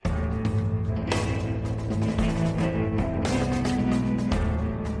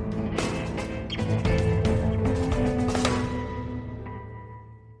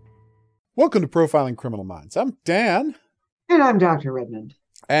Welcome to Profiling Criminal Minds. I'm Dan. And I'm Dr. Redmond.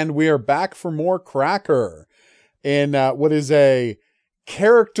 And we are back for more Cracker in what is a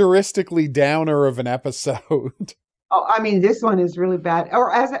characteristically downer of an episode. Oh, I mean, this one is really bad.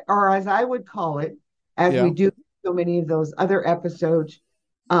 Or as I would call it, as we do so many of those other episodes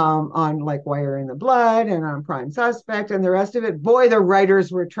on like Wire in the Blood and on Prime Suspect and the rest of it. Boy, the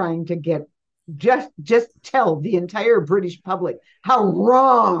writers were trying to get just tell the entire British public how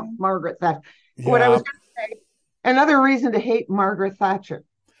wrong Margaret Thatcher. Yeah. What I was going to say, another reason to hate Margaret Thatcher.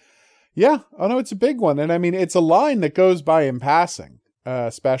 Yeah. Oh, no, it's a big one. And I mean, it's a line that goes by in passing,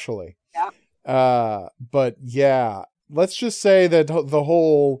 especially. Yeah. But yeah, let's just say that the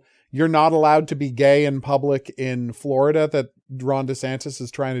whole you're not allowed to be gay in public in Florida that Ron DeSantis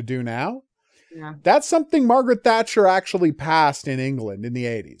is trying to do now. Yeah. That's something Margaret Thatcher actually passed in England in the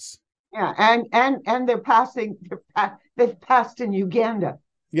 80s. Yeah, and they've passed in Uganda.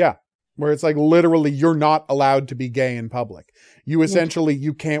 Yeah, where it's like literally you're not allowed to be gay in public. You essentially,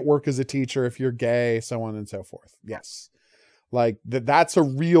 you can't work as a teacher if you're gay, so on and so forth. Yes. Like that's a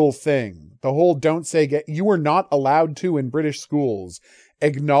real thing. The whole don't say gay, you are not allowed to in British schools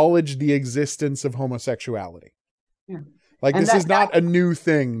acknowledge the existence of homosexuality. Yeah. Like this is not a new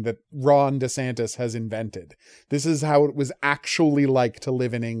thing that Ron DeSantis has invented. This is how it was actually like to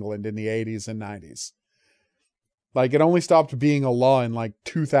live in England in the 80s and 90s. Like it only stopped being a law in like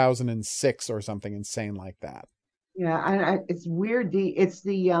 2006 or something insane like that. Yeah, and it's weird.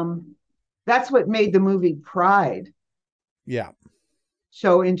 That's what made the movie Pride. Yeah.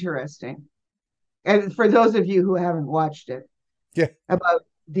 So interesting. And for those of you who haven't watched it. Yeah. About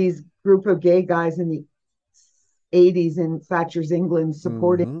these group of gay guys in the 80s in Thatcher's England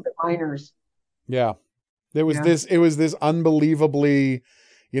supporting the miners. Yeah. It was this unbelievably,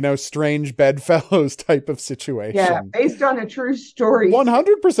 strange bedfellows type of situation. Yeah, based on a true story.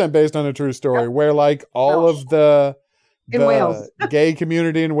 100% based on a true story, where like all of the Wales. gay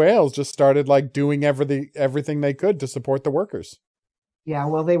community in Wales just started like doing everything they could to support the workers. Yeah,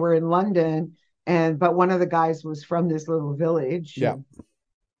 well, they were in London but one of the guys was from this little village. Yeah.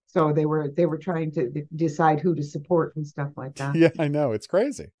 So they were trying to decide who to support and stuff like that. Yeah, I know. It's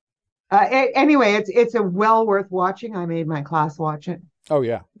crazy. Anyway, it's a well worth watching. I made my class watch it. Oh,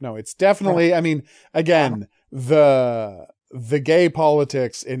 yeah. No, it's definitely, I mean, again, the gay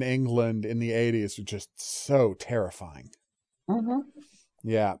politics in England in the 80s were just so terrifying. Mm-hmm.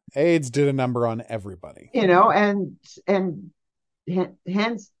 Yeah. AIDS did a number on everybody. And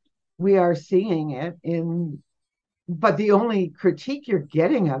hence we are seeing it but the only critique you're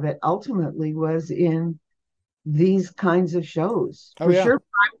getting of it ultimately was in these kinds of shows. For sure,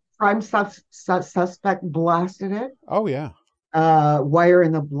 Prime Suspect blasted it. Oh, yeah. Wire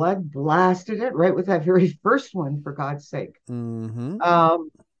in the Blood blasted it right with that very first one, for God's sake. Mm-hmm.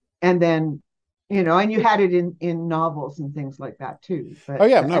 And then, and you had it in novels and things like that too.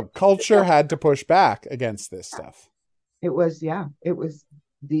 But, culture had to push back against this stuff. It was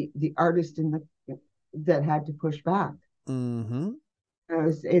the artist that had to push back. Mm-hmm.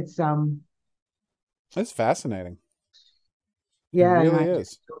 It's fascinating. Yeah, it really is.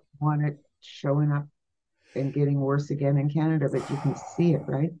 Just don't want it showing up and getting worse again in Canada, but you can see it,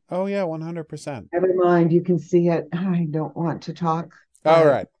 right? Oh yeah, 100%. Never mind, you can see it. I don't want to talk. All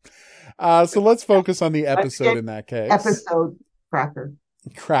right. So let's focus on the episode in that case. Episode Cracker.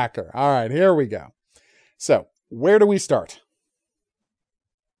 All right, here we go. So where do we start?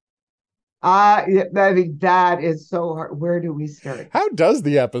 I mean, that is so hard. Where do we start? How does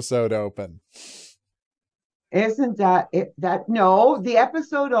the episode open? Isn't that it? No, the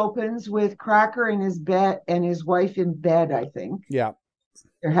episode opens with Cracker in his bed and his wife in bed, I think. Yeah.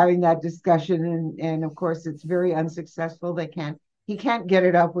 They're having that discussion and of course it's very unsuccessful. He can't get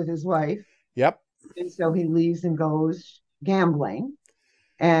it up with his wife. Yep. And so he leaves and goes gambling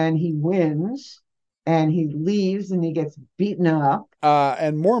and he wins. And he leaves and he gets beaten up.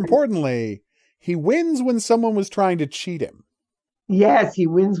 And more importantly, he wins when someone was trying to cheat him. Yes, he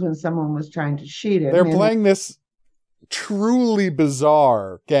wins when someone was trying to cheat him. They're playing this truly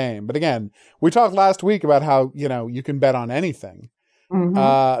bizarre game. But again, we talked last week about how, you can bet on anything.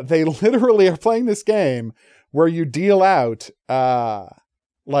 Mm-hmm. They literally are playing this game where you deal out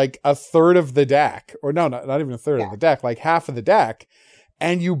like a third of the deck. Or no, not even a third of the deck, like half of the deck.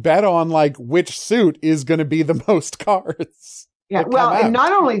 And you bet on like which suit is going to be the most cards. Yeah. Well, and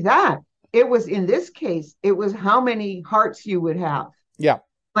not only that, it was in this case, it was how many hearts you would have. Yeah.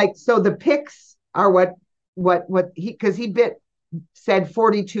 Like, so the picks are what because he said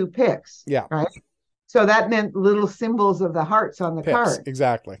 42 picks. Yeah. Right. So that meant little symbols of the hearts on the card.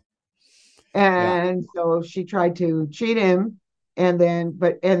 Exactly. And so she tried to cheat him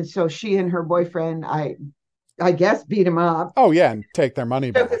And so she and her boyfriend, I guess, beat him up. Oh yeah, and take their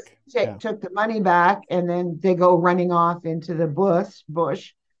money Took, back. Yeah. took the money back, and then they go running off into the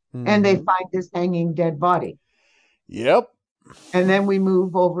bush, and they Mm-hmm. find this hanging dead body. Yep. And then we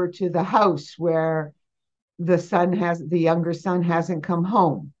move over to the house where the younger son hasn't come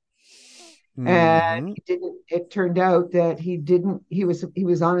home. And Mm-hmm. it turned out that he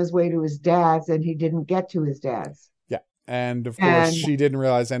was on his way to his dad's, and he didn't get to his dad's. Yeah. And of course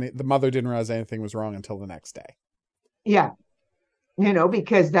And the mother didn't realize anything was wrong until the next day. yeah,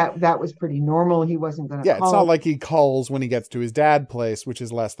 because that was pretty normal. He wasn't going to Yeah, call. it's not like he calls when he gets to his dad's place, which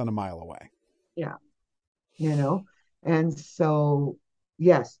is less than a mile away. Yeah. And so,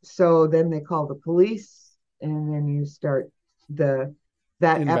 yes. So then they call the police, and then you start that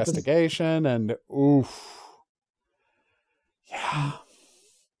investigation, and oof. Yeah.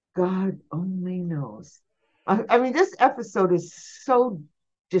 God only knows. I mean, this episode is so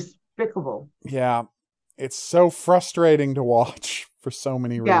despicable. Yeah. It's so frustrating to watch for so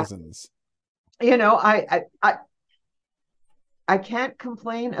many reasons. I can't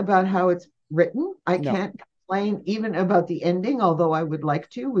complain about how it's written. I can't complain even about the ending, although I would like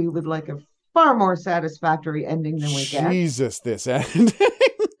to. We would like a far more satisfactory ending than we get. Jesus, this ending.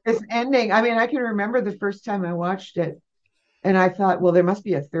 This ending. I mean, I can remember the first time I watched it, and I thought, well, there must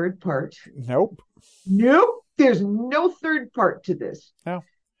be a third part. Nope. There's no third part to this. No.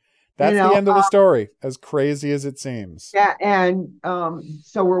 That's the end of the story, as crazy as it seems. Yeah, and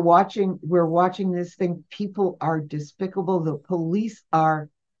so we're watching this thing. People are despicable. The police are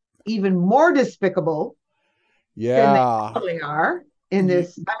even more despicable than they probably are in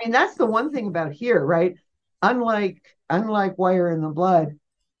this. I mean, that's the one thing about here, right? Unlike Wire in the Blood,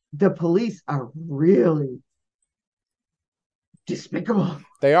 the police are really despicable.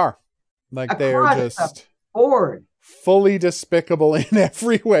 They are. Like, they are just board. Fully despicable in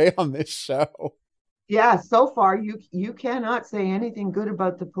every way on this show. Yeah, so far you cannot say anything good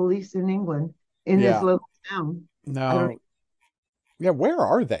about the police in England in this little town. No. Yeah, where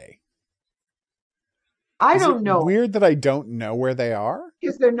are they? I don't know. Weird that I don't know where they are.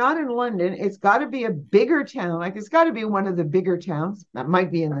 Because they're not in London. It's got to be a bigger town. Like, it's got to be one of the bigger towns. That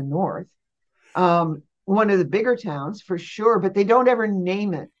might be in the north. One of the bigger towns for sure, but they don't ever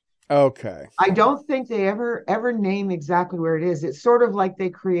name it. Okay. I don't think they ever name exactly where it is. It's sort of like they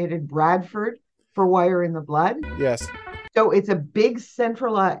created Bradford for Wire in the Blood. Yes. So it's a big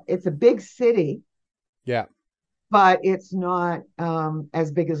it's a big city. Yeah. But it's not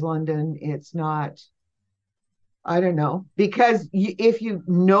as big as London. It's not, I don't know, because if you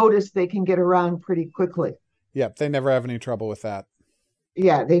notice, they can get around pretty quickly. Yep. They never have any trouble with that.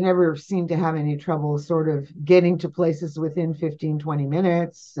 Yeah, they never seem to have any trouble sort of getting to places within 15, 20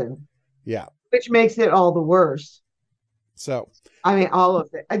 minutes. And yeah, which makes it all the worse. So, I mean, all of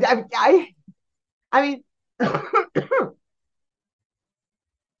it. I mean,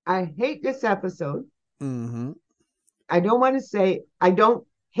 I hate this episode. Mm-hmm. I don't want to say, I don't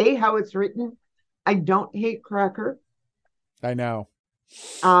hate how it's written. I don't hate Cracker. I know.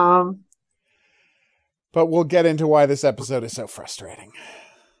 But we'll get into why this episode is so frustrating.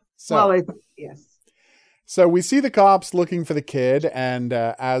 So, yes. So we see the cops looking for the kid, and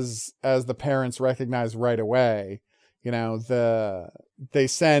as the parents recognize right away, they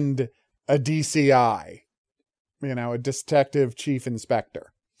send a DCI, a detective chief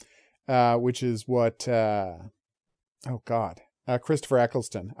inspector, which is what, Christopher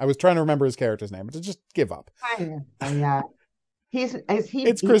Eccleston. I was trying to remember his character's name, but just give up. Yeah.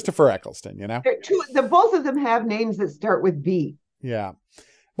 It's Christopher Eccleston, both of them have names that start with B. Yeah.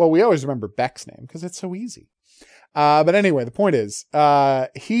 Well, we always remember Beck's name because it's so easy. But anyway, the point is,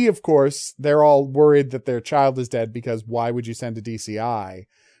 he, of course, they're all worried that their child is dead because why would you send a DCI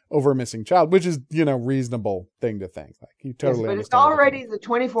over a missing child? Which is, reasonable thing to think. Like, you totally but understand. It's already the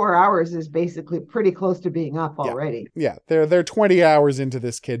 24 hours is basically pretty close to being up already. Yeah. They're 20 hours into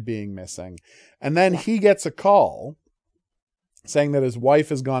this kid being missing. And then he gets a call saying that his wife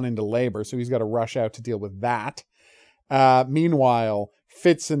has gone into labor, so he's got to rush out to deal with that. Meanwhile,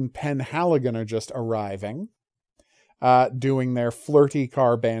 Fitz and Penhaligon are just arriving, doing their flirty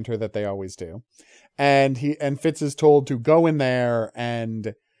car banter that they always do. And Fitz is told to go in there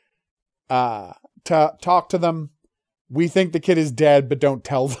and to talk to them. We think the kid is dead, but don't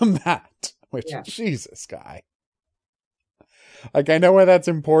tell them that. Which, Jesus, guy. Like, I know why that's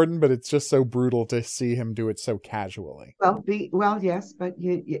important, but it's just so brutal to see him do it so casually. Well, yes, but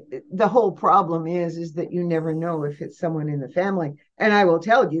the whole problem is that you never know if it's someone in the family. And I will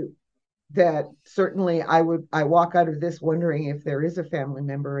tell you that certainly I walk out of this wondering if there is a family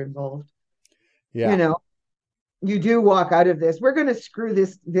member involved. Yeah. You do walk out of this. We're going to screw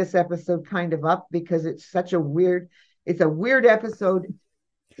this episode kind of up because it's a weird episode,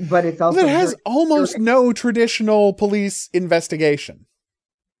 but it's Because it also has very almost disturbing. no traditional police investigation.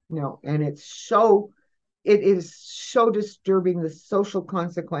 No, and it is so disturbing, the social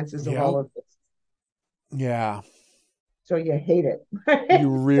consequences of all Yep. of this. Yeah. So you hate it. You So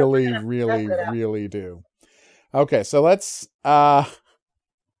we're really, gonna mess really, it up. really do. Okay, so let's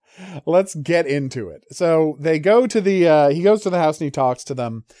get into it. So they go to he goes to the house and he talks to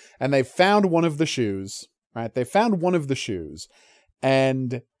them, and they found one of the shoes, right? They found one of the shoes,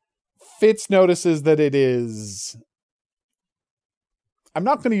 and Fitz notices that it is, I'm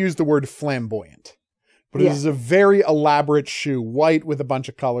not going to use the word flamboyant, but it Yeah. is a very elaborate shoe, white with a bunch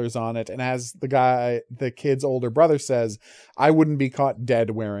of colors on it. And as the kid's older brother says, I wouldn't be caught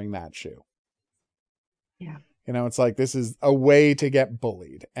dead wearing that shoe. Yeah. You know, it's like, this is a way to get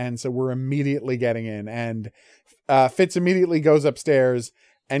bullied. And so we're immediately getting in, and Fitz immediately goes upstairs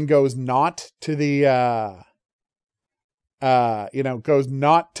and goes not to the, goes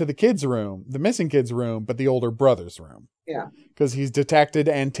not to the kid's room, the missing kid's room, but the older brother's room. Yeah. Because he's detected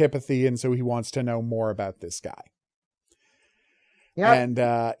antipathy, and so he wants to know more about this guy. Yeah. And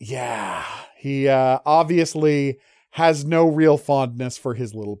he obviously has no real fondness for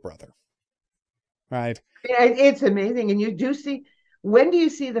his little brother. Right? It's amazing. And you do see, when do you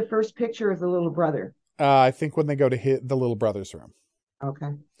see the first picture of the little brother? I think when they go to hit the little brother's room.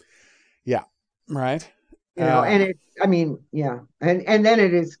 Okay. Yeah. Right. And it, I mean, yeah. And then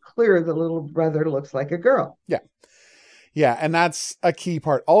it is clear the little brother looks like a girl. Yeah. Yeah. And that's a key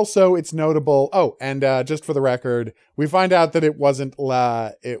part. Also, it's notable. Oh, and just for the record, we find out that it wasn't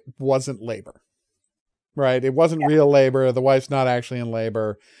labor. Right. It wasn't real labor. The wife's not actually in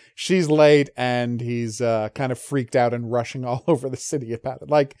labor. She's late, and he's kind of freaked out and rushing all over the city about it.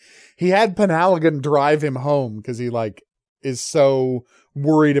 Like, he had Penhaligon drive him home because he is so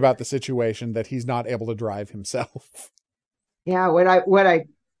worried about the situation that he's not able to drive himself. Yeah.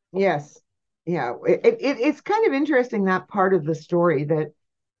 Yes. Yeah. It's kind of interesting, that part of the story, that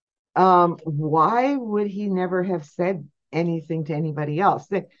why would he never have said anything to anybody else?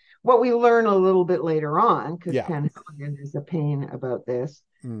 That what we learn a little bit later on, because Penhaligon is a pain about this,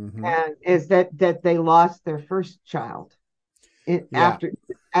 and is that they lost their first child after,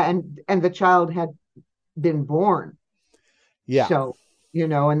 and the child had been born. Yeah. So,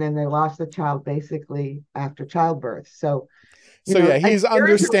 and then they lost the child basically after childbirth. So he's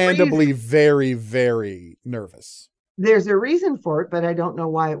understandably very, very nervous. There's a reason for it, but I don't know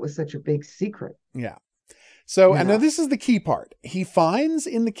why it was such a big secret. Yeah. So, and now this is the key part. He finds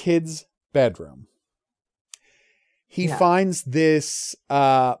in the kid's bedroom, he finds this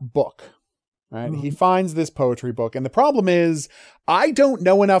book, right? Mm-hmm. He finds this poetry book. And the problem is, I don't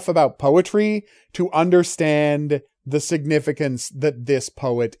know enough about poetry to understand the significance that this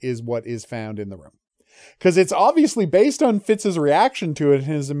poet is what is found in the room. Because it's obviously based on Fitz's reaction to it and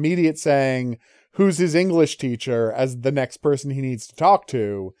his immediate saying, who's his English teacher, as the next person he needs to talk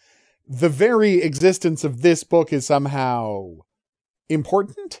to. The very existence of this book is somehow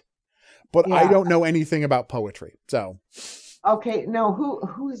important, but I don't know anything about poetry. So, okay, no,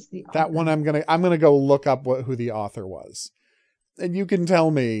 who is the author? That one I'm gonna go look up who the author was, and you can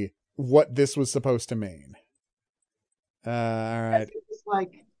tell me what this was supposed to mean. All right, it's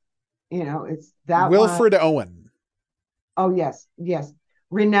like, it's that Wilfred Owen. Oh yes,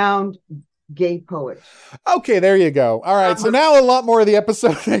 renowned gay poet. Okay, there you go. All right, so now a lot more of the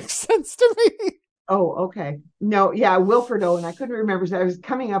episode makes sense to me. Oh, okay. No, yeah, Wilfred Owen. I couldn't remember. I was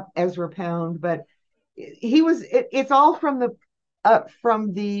coming up Ezra Pound, but he was. It's all from the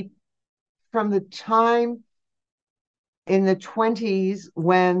time in the 1920s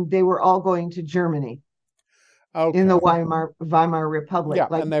when they were all going to Germany. Okay. In the Weimar Republic. Yeah,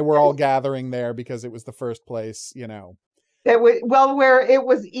 and they were all gathering there because it was the first place, where it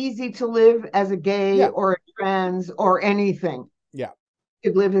was easy to live as a gay or a trans or anything. Yeah.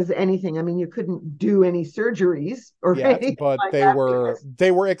 You could live as anything. I mean, you couldn't do any surgeries or anything. But like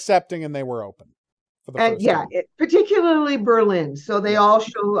they were accepting and they were open for the first time. Particularly Berlin. So they all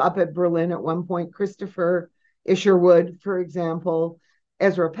show up at Berlin at one point. Christopher Isherwood, for example,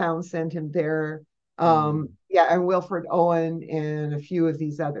 Ezra Pound sent him there. And Wilfred Owen and a few of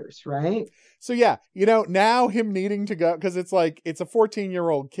these others, right? So now him needing to go, because it's a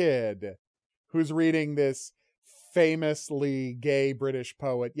 14-year-old kid who's reading this famously gay British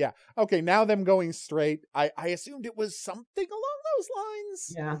poet. Yeah. Okay, now them going straight. I assumed it was something along those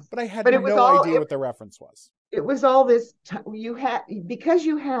lines. Yeah. But I had no idea what the reference was. It was all this you had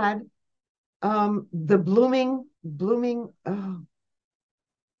the blooming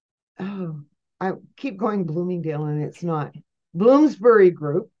I keep going Bloomingdale and it's not. Bloomsbury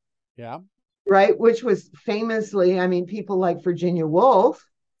Group, Yeah. right? Which was famously, I mean, people like Virginia Woolf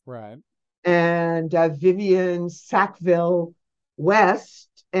Right. and Vivian Sackville West.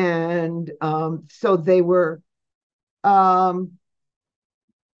 And so they were um,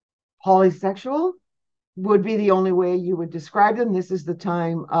 polysexual, would be the only way you would describe them. This is the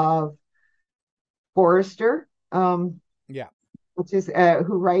time of Forrester, Yeah. which is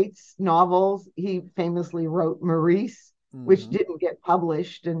who writes novels. He famously wrote Maurice, which didn't get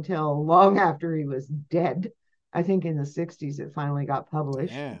published until long after he was dead. I think in the 60s it finally got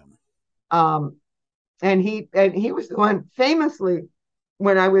published. Damn. And he was the one famously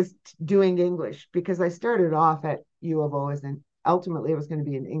when I was doing English, because I started off at U of O as an ultimately I was going to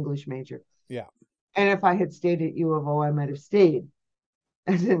be an English major. Yeah. And if I had stayed at U of O, I might have stayed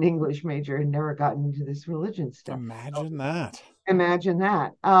as an English major and never gotten into this religion stuff. Imagine that. Imagine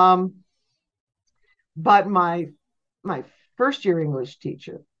that. But my first year English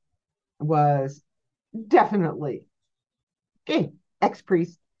teacher was definitely gay,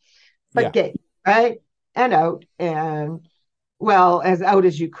 ex-priest, but gay, right? And out, and well, as out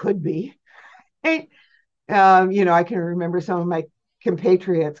as you could be. Right? I can remember some of my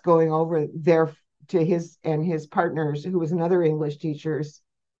compatriots going over there to his and his partners, who was another English teacher's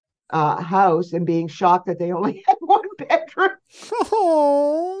house, and being shocked that they only had one bedroom.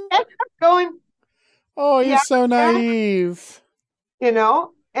 Oh, And going, you're so naive. And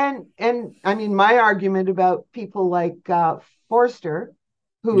I mean, my argument about people like Forster,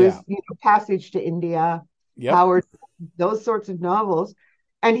 who is Passage to India, Howard, those sorts of novels,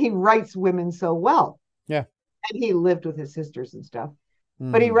 and he writes women so well. Yeah, and he lived with his sisters and stuff,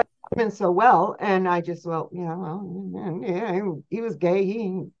 but he writes women so well, and I just he was gay.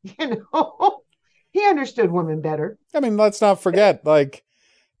 He he understood women better. I mean, let's not forget, like,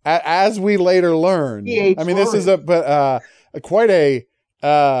 as we later learned, I mean, this is quite a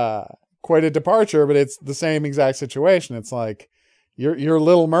departure, but it's the same exact situation. It's like your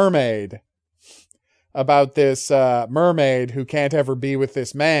Little Mermaid, about this mermaid who can't ever be with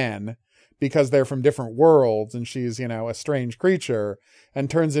this man because they're from different worlds, and she's, a strange creature, and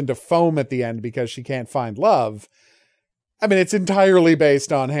turns into foam at the end because she can't find love. I mean, it's entirely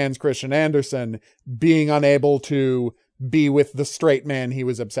based on Hans Christian Andersen being unable to be with the straight man he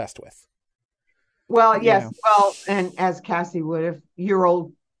was obsessed with. Well, yes. Well, and as Cassie would, if your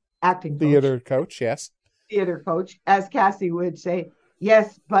old acting coach, theater coach, as Cassie would say,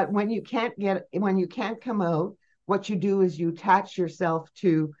 yes, but when you can't come out, what you do is you attach yourself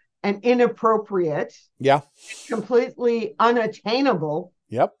to an inappropriate, completely unattainable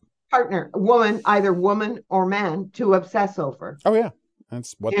partner, either woman or man, to obsess over. Oh yeah.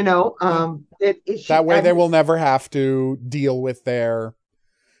 That's what that way they will never have to deal with their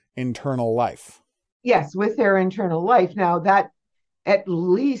internal life. Yes, with their internal life. Now that at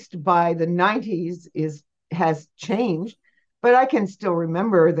least by the 90s has changed, but I can still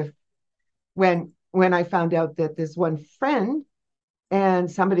remember when I found out that this one friend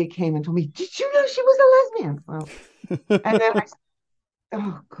and somebody came and told me, "Did you know she was a lesbian?" Well, and then I said,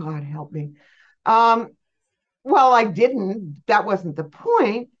 "Oh God, help me." Well, I didn't. That wasn't the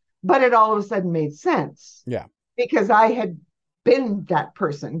point, but it all of a sudden made sense. Yeah. Because I had been that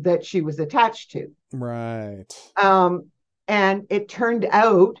person that she was attached to. Right. And it turned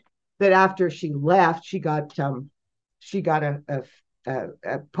out that after she left, she got a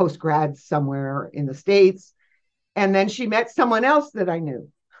post-grad somewhere in the States. And then she met someone else that I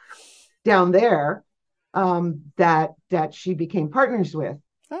knew down there that she became partners with.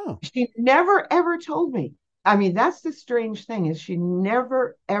 Oh. She never, ever told me. I mean, that's the strange thing, is she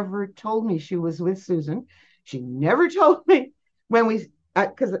never, ever told me she was with Susan. She never told me when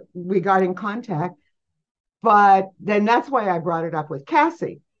because we got in contact. But then that's why I brought it up with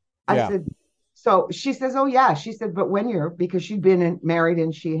Cassie. I said, so she says, oh yeah. She said, but because she'd been married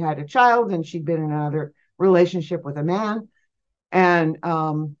and she had a child and she'd been in another relationship with a man. And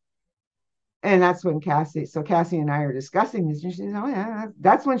that's when Cassie and I are discussing this. And she says, oh yeah,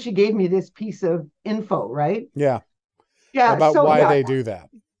 that's when she gave me this piece of info, right? Yeah. Yeah. About why they do that.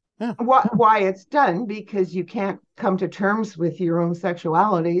 Yeah. Why it's done, because you can't come to terms with your own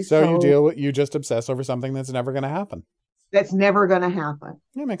sexuality. So you just obsess over something that's never going to happen. That's never going to happen.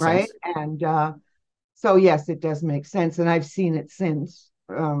 That makes right? sense. And so yes, it does make sense. And I've seen it since.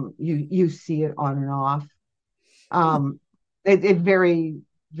 You see it on and off. It very,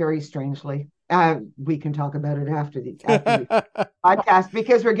 very strangely. We can talk about it after the podcast,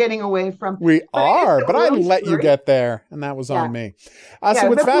 because we're getting away from. But I let you get there, and that was on me. So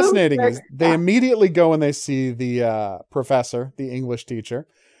what's fascinating is they immediately go and they see the professor, the English teacher,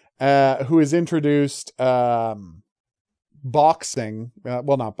 who is introduced boxing,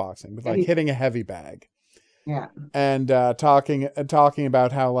 well, not boxing, but like hitting a heavy bag. Yeah. And talking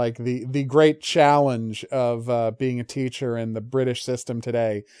about how like the great challenge of being a teacher in the British system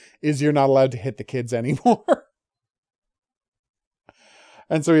today is you're not allowed to hit the kids anymore.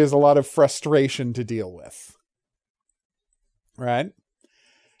 And so he has a lot of frustration to deal with. Right?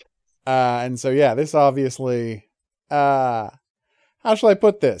 And so, yeah, this obviously, how shall I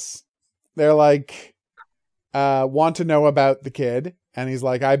put this? They're like, want to know about the kid. And he's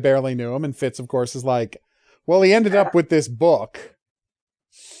like, I barely knew him. And Fitz, of course, is like, well, he ended up with this book.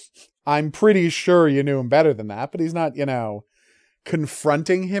 I'm pretty sure you knew him better than that, but he's not,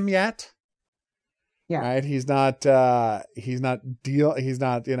 confronting him yet. Yeah. Right. He's not,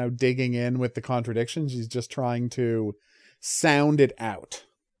 digging in with the contradictions. He's just trying to sound it out.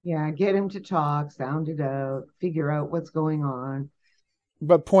 Yeah. Get him to talk, sound it out, figure out what's going on.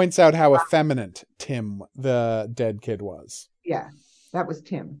 But points out how effeminate Tim, the dead kid, was. Yeah. That was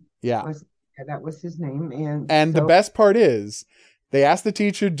Tim. Yeah. That was his name. And the best part is they ask the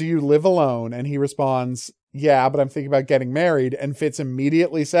teacher, do you live alone? And he responds, yeah, but I'm thinking about getting married. And Fitz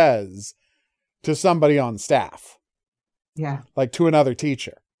immediately says, to somebody on staff. Yeah. Like to another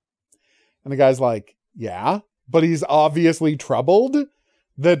teacher. And the guy's like, yeah, but he's obviously troubled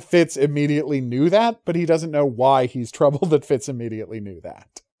that Fitz immediately knew that, but he doesn't know why he's troubled that Fitz immediately knew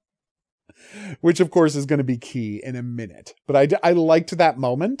that. Which of course is going to be key in a minute. But I liked that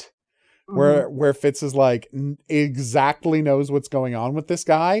moment where Fitz is like, exactly knows what's going on with this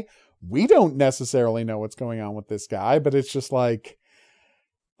guy. We don't necessarily know what's going on with this guy, but it's just like,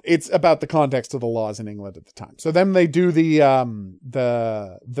 it's about the context of the laws in England at the time. So then they do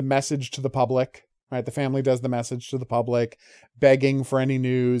the message to the public, right? The family does the message to the public, begging for any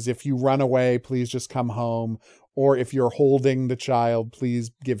news. If you run away, please just come home. Or if you're holding the child,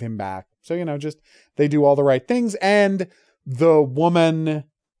 please give him back. So, just they do all the right things. And the woman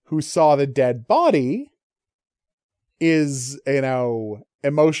who saw the dead body is,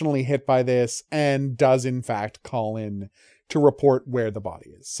 emotionally hit by this and does in fact call in to report where the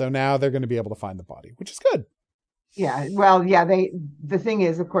body is. So now they're going to be able to find the body, which is good. Yeah. Well, yeah, the thing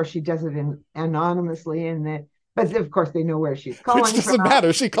is, of course, she does it anonymously but of course they know where she's calling from. Which doesn't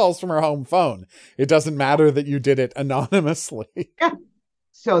matter. She calls from her home phone. It doesn't matter that you did it anonymously. Yeah.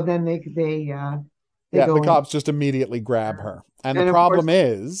 So then the cops just immediately grab her. And the problem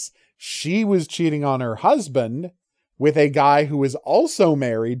is she was cheating on her husband with a guy who is also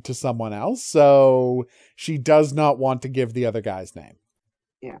married to someone else. So she does not want to give the other guy's name.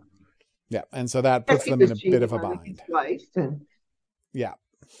 Yeah. Yeah. And so that puts them in a bit of a bind. Yeah.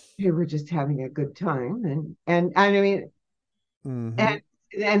 They were just having a good time. And I mean, and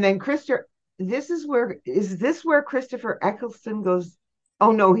then is this where Christopher Eccleston goes?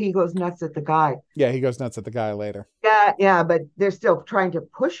 Oh no, he goes nuts at the guy. Yeah. He goes nuts at the guy later. Yeah. Yeah. But they're still trying to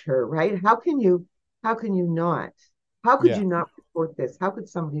push her, right? How can you not? How could you not report this? How could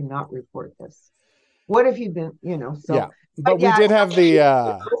somebody not report this? What if you've been, so. Yeah. But we did have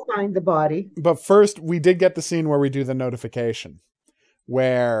find the body. But first, we did get the scene where we do the notification,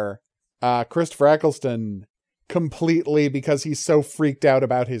 where Christopher Eccleston completely, because he's so freaked out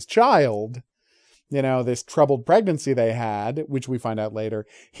about his child, this troubled pregnancy they had, which we find out later,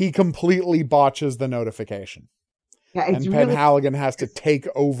 he completely botches the notification. Yeah, and Penhaligon has to take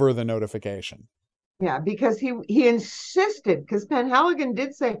over the notification. Yeah, because he insisted, because Penhaligon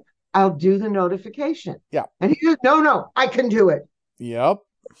did say, I'll do the notification. Yeah. And he said, no, I can do it. Yep.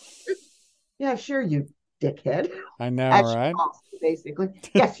 Yeah, sure, you dickhead. I know, right? Basically.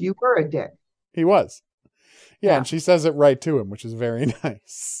 Yes, you were a dick. He was. Yeah, and she says it right to him, which is very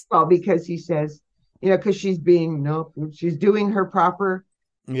nice. Well, because he says, because she's doing her proper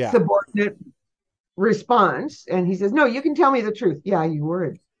subordinate response. And he says, no, you can tell me the truth. Yeah, you were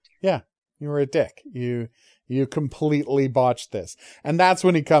a dick. Yeah. You were a dick. You completely botched this. And that's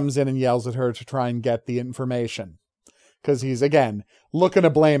when he comes in and yells at her to try and get the information. Because he's, again, looking to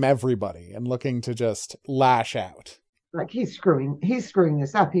blame everybody and looking to just lash out. Like he's screwing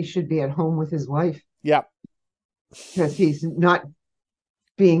this up. He should be at home with his wife. Yep. Because he's not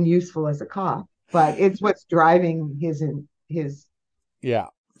being useful as a cop. But it's what's driving his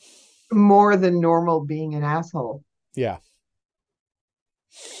more than normal being an asshole. Yeah.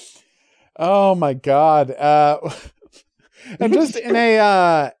 Oh my God. And just in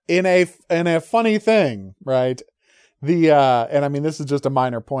a funny thing, right? And I mean, this is just a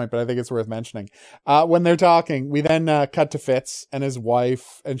minor point, but I think it's worth mentioning. When they're talking, we then cut to Fitz and his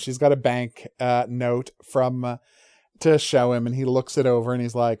wife, and she's got a bank note to show him, and he looks it over and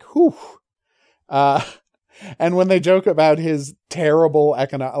he's like, whew. And when they joke about his terrible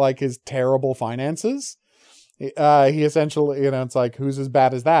his terrible finances, he essentially, it's like, who's as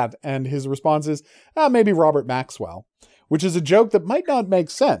bad as that? And his response is, maybe Robert Maxwell, which is a joke that might not make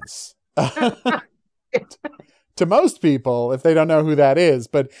sense to most people if they don't know who that is.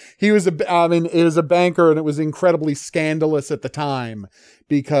 But he was it was a banker, and it was incredibly scandalous at the time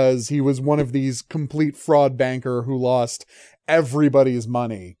because he was one of these complete fraud banker who lost everybody's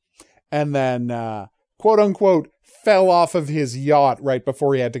money and then, quote unquote, fell off of his yacht right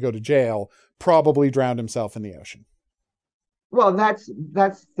before he had to go to jail, probably drowned himself in the ocean. Well, that's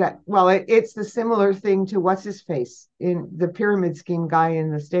that. Well, it's the similar thing to what's his face in the pyramid scheme guy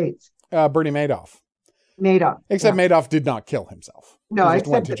in the States. Bernie Madoff. Except Madoff did not kill himself. No,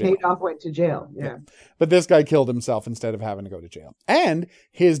 except that Madoff went to jail. Yeah. But this guy killed himself instead of having to go to jail. And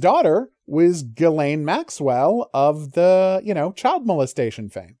his daughter was Ghislaine Maxwell of the, child molestation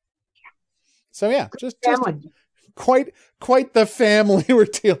fame. So yeah, just quite the family we're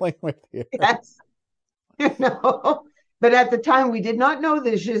dealing with here. Yes. But at the time we did not know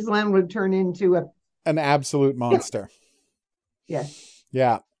that Ghislaine would turn into an absolute monster. Yes.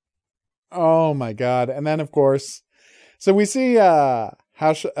 Yeah. Oh my God. And then of course, so we see how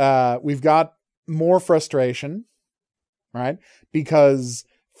we've got more frustration, right? Because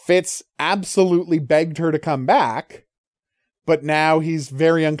Fitz absolutely begged her to come back, but now he's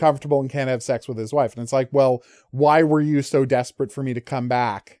very uncomfortable and can't have sex with his wife. And it's like, well, why were you so desperate for me to come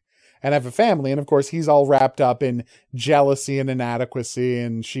back and have a family? And of course, he's all wrapped up in jealousy and inadequacy,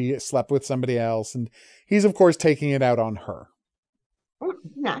 and she slept with somebody else. And he's, of course, taking it out on her.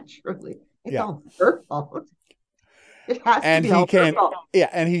 Naturally. It's all her fault. It has and to be he can't, her fault. Yeah,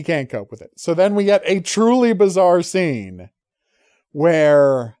 and he can't cope with it. So then we get a truly bizarre scene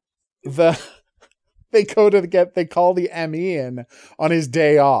where they call the ME in on his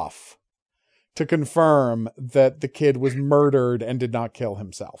day off to confirm that the kid was murdered and did not kill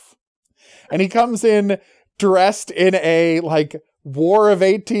himself. And he comes in dressed in a War of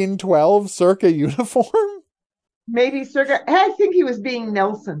 1812 circa uniform. Maybe circa. I think he was being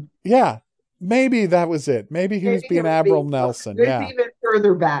Nelson. Yeah, maybe that was it. Maybe he was being Admiral Nelson. Yeah, even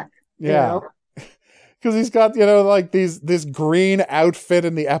further back. Yeah, because he's got this green outfit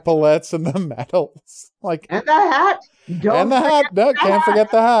and the epaulets and the medals, and the hat. No, can't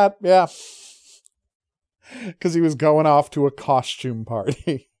forget the hat. Yeah, because he was going off to a costume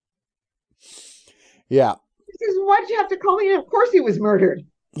party. Yeah. Why'd you have to call me? Of course he was murdered.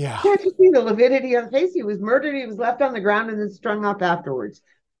 Yeah. Can't you see the lividity on the face? He was murdered. He was left on the ground and then strung up afterwards.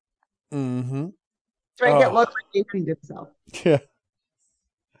 Mm-hmm. Trying to get looked like he cleaned himself. Yeah.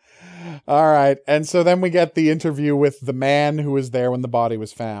 All right. And so then we get the interview with the man who was there when the body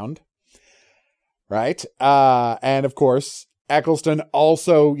was found. Right. And of course, Eccleston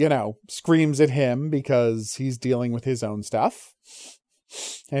also, screams at him because he's dealing with his own stuff.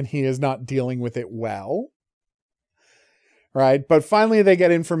 And he is not dealing with it well. Right. But finally they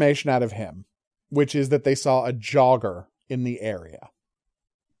get information out of him, which is that they saw a jogger in the area.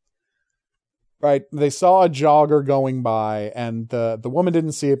 Right. They saw a jogger going by, and the woman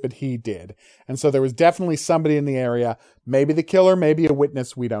didn't see it, but he did. And so there was definitely somebody in the area, maybe the killer, maybe a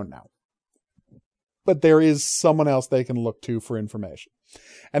witness. We don't know. But there is someone else they can look to for information.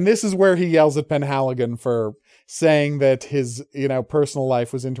 And this is where he yells at Penhaligon for saying that his, personal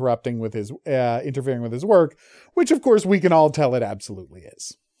life was interfering with his work, which of course we can all tell it absolutely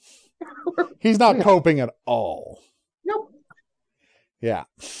is. He's not coping at all. Nope. Yeah.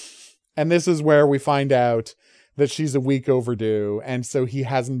 And this is where we find out that she's a week overdue, and so he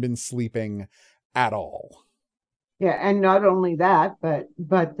hasn't been sleeping at all. Yeah, and not only that, but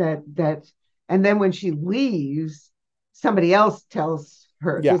that and then when she leaves, somebody else tells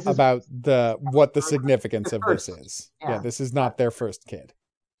her about what the significance of this is. Yeah, this is not their first kid.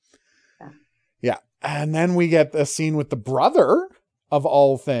 Yeah. And then we get a scene with the brother of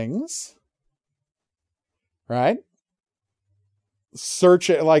all things. Right?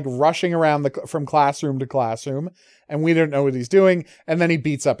 Rushing around from classroom to classroom, and we don't know what he's doing, and then he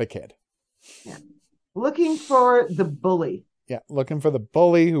beats up a kid. Yeah. Looking for the bully. Yeah, looking for the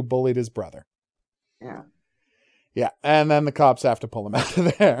bully who bullied his brother. Yeah. Yeah, and then the cops have to pull him out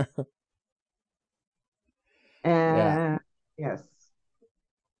of there. Yes.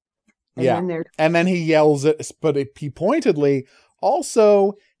 And then he yells he pointedly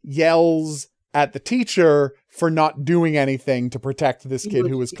also yells at the teacher for not doing anything to protect this kid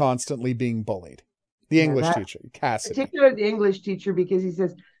who was constantly being bullied. The English teacher, Cassidy. Particularly the English teacher, because he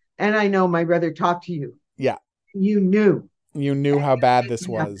says, and I know my brother talked to you. Yeah. You knew. You knew how bad this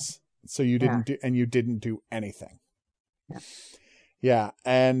was. So you didn't do anything. Yeah. Yeah.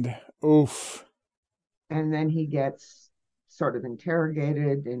 And oof. And then he gets sort of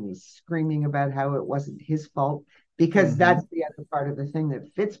interrogated and he's screaming about how it wasn't his fault, because that's the other part of the thing that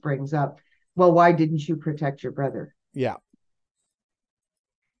Fitz brings up. Well, why didn't you protect your brother? Yeah.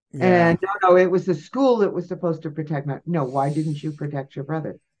 And no, it was the school that was supposed to protect me. No, why didn't you protect your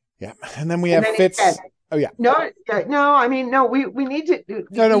brother? Yeah. And then we have Fitz. Oh, yeah. No, I mean, no, we need to.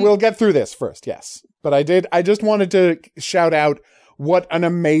 No, we'll get through this first. Yes. But I just wanted to shout out what an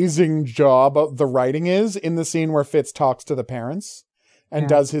amazing job the writing is in the scene where Fitz talks to the parents and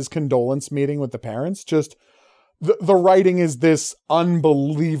does his condolence meeting with the parents. Just the writing is this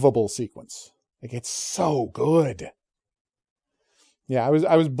unbelievable sequence. Like, it's so good. Yeah,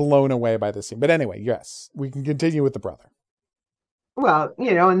 I was blown away by this scene. But anyway, yes, we can continue with the brother. Well,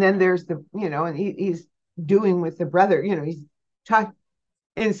 and then there's and he's doing with the brother, he's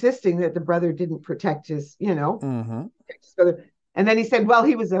insisting that the brother didn't protect his, protect his brother. And then he said, well,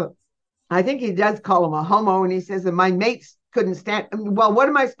 I think he does call him a homo. And he says that my mates couldn't stand. Well, what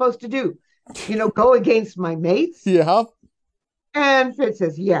am I supposed to do? Go against my mates? Yeah. And Fitz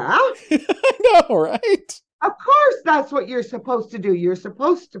says, yeah. I know, right? Of course, that's what you're supposed to do. You're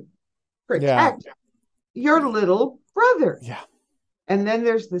supposed to protect your little brother. Yeah. And then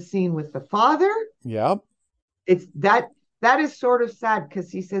there's the scene with the father. Yeah. It's that is sort of sad because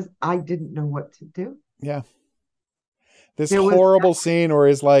he says, I didn't know what to do. Yeah. This horrible scene where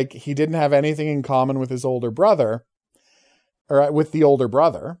he's like, he didn't have anything in common with his older brother, or with the older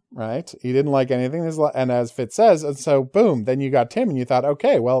brother, right? He didn't like anything. And as Fitz says, and so boom, then you got Tim and you thought,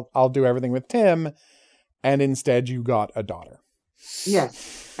 okay, well, I'll do everything with Tim. And instead you got a daughter.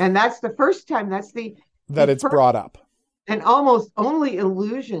 Yes. And that's the first time that it's brought up. And almost only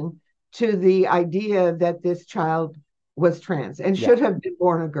allusion to the idea that this child was trans and should have been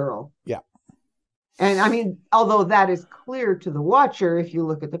born a girl. Yeah. And I mean, although that is clear to the watcher if you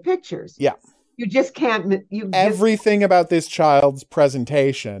look at the pictures. Yeah. You just can't. Everything about this child's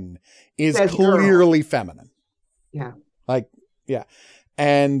presentation is clearly feminine. Yeah. Yeah.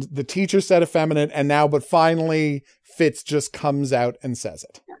 And the teacher said effeminate, and now, but finally, Fitz just comes out and says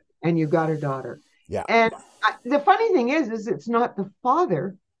it. And you got a daughter. Yeah. And the funny thing is it's not the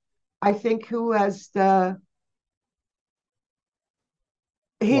father, I think, who has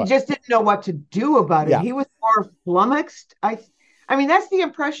he just didn't know what to do about it. Yeah. He was more flummoxed. I mean, that's the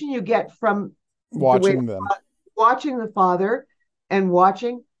impression you get from watching the father and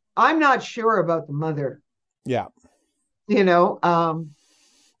watching. I'm not sure about the mother. Yeah.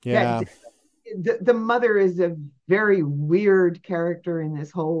 Yeah. The mother is a very weird character in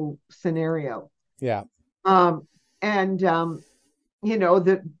this whole scenario. Yeah.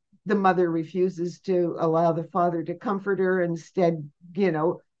 The mother refuses to allow the father to comfort her, instead,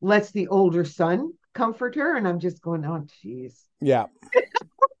 lets the older son comfort her. And I'm just going, oh, geez. Yeah.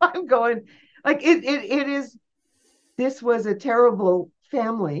 I'm going, like, this was a terrible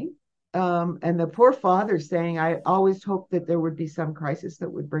family. And the poor father saying, I always hoped that there would be some crisis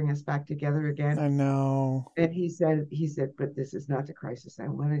that would bring us back together again. I know. And he said, but this is not the crisis I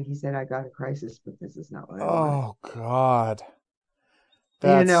wanted. He said, I got a crisis, but this is not what I wanted. Oh, God.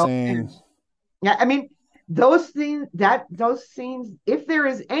 That scene. Yeah, I mean, those scenes, if there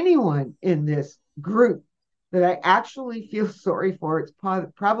is anyone in this group that I actually feel sorry for, it's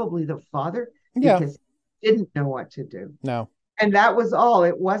probably the father, because he didn't know what to do. No. And that was all.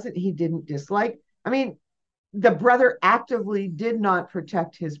 It wasn't, he didn't dislike. I mean, the brother actively did not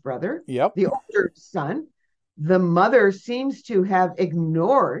protect his brother. Yep. The older son. The mother seems to have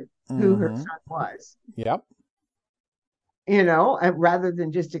ignored who her son was. Yep. Rather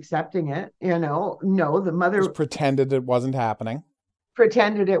than just accepting it, no, the mother just pretended it wasn't happening.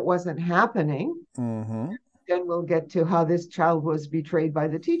 Mm-hmm. Then we'll get to how this child was betrayed by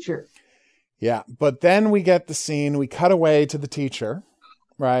the teacher. Yeah, but then we get the scene, we cut away to the teacher,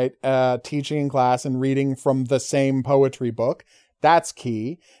 right? Teaching in class and reading from the same poetry book. That's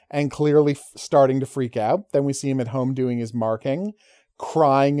key. And clearly starting to freak out. Then we see him at home doing his marking,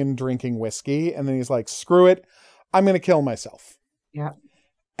 crying and drinking whiskey. And then he's like, screw it, I'm going to kill myself. Yeah.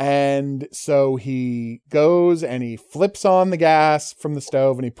 And so he goes and he flips on the gas from the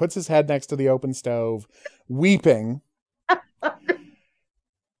stove and he puts his head next to the open stove, weeping.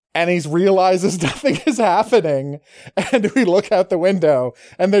 And he realizes nothing is happening. And we look out the window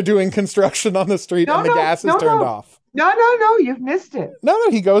and they're doing construction on the street and the gas is turned off. No, you've missed it. No,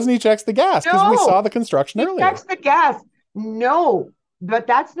 he goes and he checks the gas because we saw the construction earlier. Checks the gas. No, but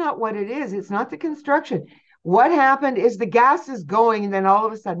that's not what it is. It's not the construction. What happened is the gas is going and then all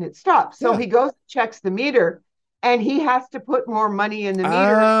of a sudden it stops. So he goes, checks the meter, and he has to put more money in the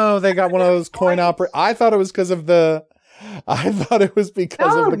meter. Oh, they got one of those coin opera. I thought it was because of the... I thought it was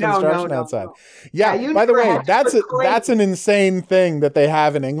because of the construction outside. Yeah, by the way, that's an insane thing that they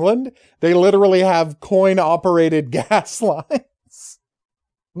have in England. They literally have coin-operated gas lines.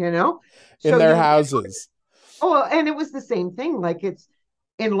 In their houses. Oh, and it was the same thing. Like it's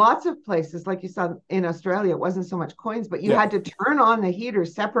in lots of places, like you saw in Australia, it wasn't so much coins, but you had to turn on the heater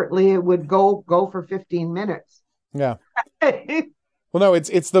separately. It would go for 15 minutes. Yeah. Well, no,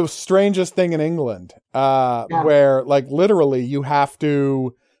 it's the strangest thing in England, where like literally you have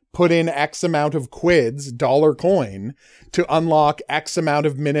to put in X amount of quids, dollar coin, to unlock X amount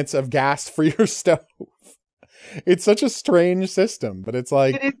of minutes of gas for your stove. It's such a strange system, but it's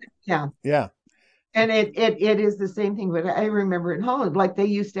like, yeah. And it is the same thing. But I remember in Holland, like they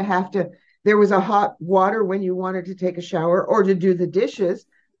used to have to, there was a hot water when you wanted to take a shower or to do the dishes.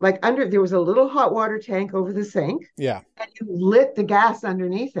 Like there was a little hot water tank over the sink. Yeah. And you lit the gas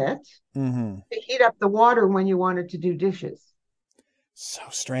underneath it to heat up the water when you wanted to do dishes. So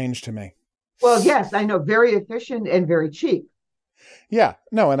strange to me. Well, yes, I know. Very efficient and very cheap. Yeah.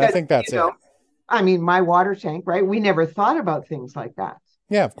 No, and I think that's it. I mean, my water tank, right? We never thought about things like that.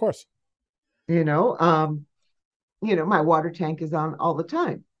 Yeah, of course. My water tank is on all the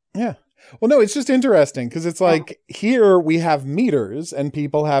time. Yeah. Well, no, it's just interesting because it's like here we have meters and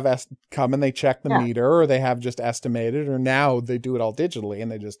people have come and they check the meter or they have just estimated or now they do it all digitally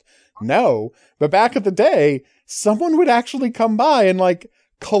and they just know. But back at the day, someone would actually come by and like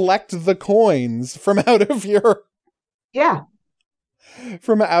collect the coins from out of your your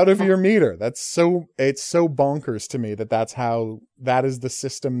meter. It's so bonkers to me that is the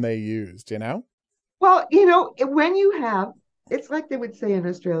system they used, Well, when you have, it's like they would say in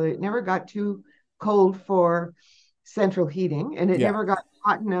Australia, it never got too cold for central heating and it never got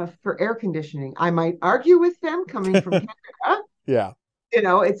hot enough for air conditioning. I might argue with them coming from Canada. Yeah.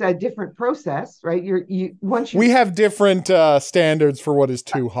 It's a different process, right? We have different standards for what is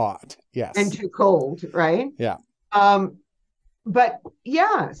too hot. Yes. And too cold, right? Yeah. But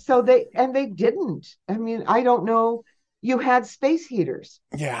so they didn't. I mean, I don't know. You had space heaters.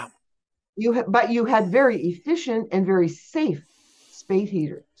 Yeah. But you had very efficient and very safe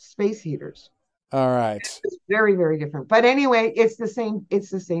space heaters. All right. It's very, very different. But anyway, it's the same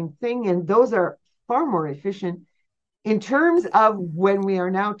thing. And those are far more efficient in terms of when we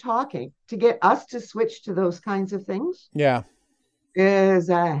are now talking. To get us to switch to those kinds of things is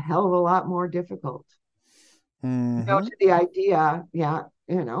a hell of a lot more difficult. To the idea,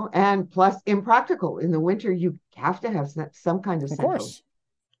 and plus impractical. In the winter, you have to have some kind of central. Of course.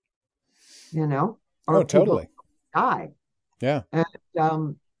 Or totally die. Yeah. And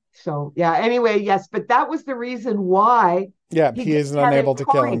anyway, yes, but that was the reason why he is unable to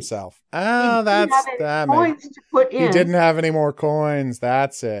kill himself. That makes to put in. He didn't have any more coins.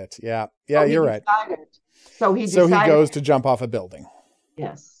 That's it. Yeah, you're right. So he goes to jump off a building.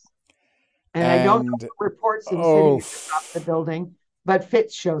 Yes. And I don't know what reports him sitting off the building, but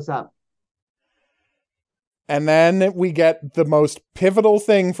Fitz shows up. And then we get the most pivotal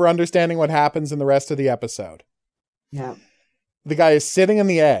thing for understanding what happens in the rest of the episode. Yeah. The guy is sitting on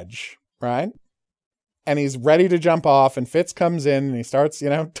the edge, right? And he's ready to jump off. And Fitz comes in and he starts,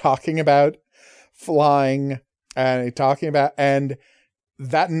 talking about flying and and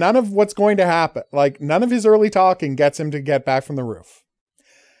that none of what's going to happen, like none of his early talking gets him to get back from the roof.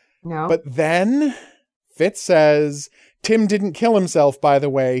 No. But then Fitz says, Tim didn't kill himself, by the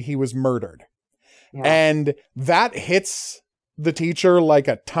way, he was murdered. Yeah. And that hits the teacher like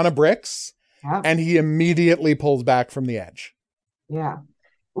a ton of bricks. Yeah. And he immediately pulls back from the edge. Yeah.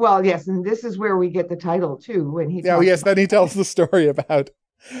 Well, yes. And this is where we get the title too. When he then he tells the story about,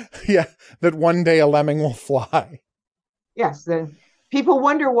 that one day a lemming will fly. Yes. Then people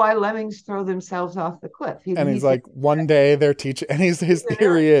wonder why lemmings throw themselves off the cliff. He's like, one day they're teaching, and his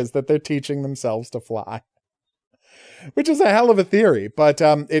theory is that they're teaching themselves to fly. Which is a hell of a theory, but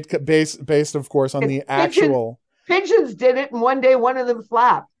it based, of course, on the actual... Pigeons did it, and one day one of them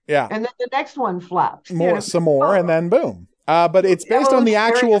flapped. Yeah. And then the next one flapped. Some more, and then boom. But it's based on the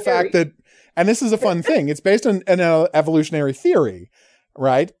actual fact that... And this is a fun thing. It's based on an evolutionary theory,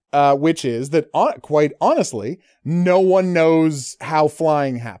 right? Which is that, quite honestly, no one knows how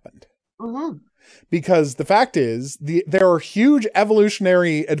flying happened. Mm-hmm. Because the fact is, there are huge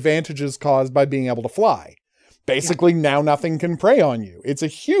evolutionary advantages caused by being able to fly. Basically, now nothing can prey on you. It's a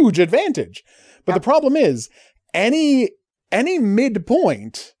huge advantage. But the problem is, any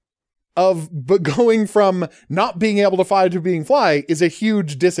midpoint of going from not being able to fly to being fly is a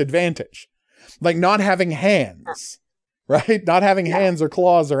huge disadvantage. Like not having hands, right? Not having hands or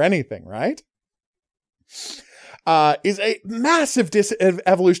claws or anything, right? is a massive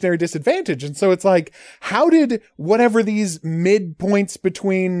evolutionary disadvantage. And so it's like, how did whatever these midpoints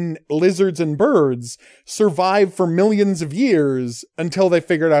between lizards and birds survive for millions of years until they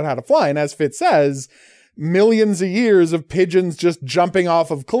figured out how to fly? And as Fitz says, millions of years of pigeons just jumping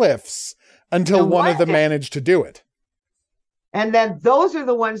off of cliffs until one of them managed to do it. And then those are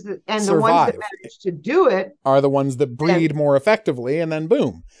the ones that, and survive. The ones that manage to do it are the ones that breed more effectively. And then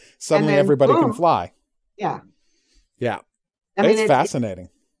boom, suddenly everybody can fly. Yeah. Yeah. I mean, it's fascinating.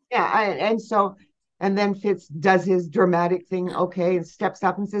 And then Fitz does his dramatic thing. Okay. And steps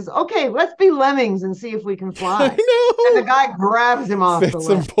up and says, okay, let's be lemmings and see if we can fly. I know. And the guy grabs him off Fitz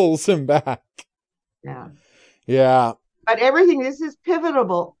and pulls him back. Yeah. Yeah. But this is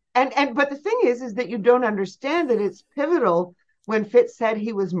pivotal. But the thing is that you don't understand that it's pivotal when Fitz said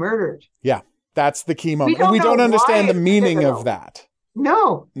he was murdered. Yeah, that's the key moment. We don't understand the meaning of that.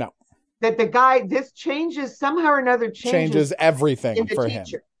 No. That the guy, this somehow or another changes everything for him.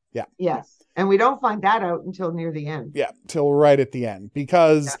 Yeah. Yes. And we don't find that out until near the end. Yeah, till right at the end.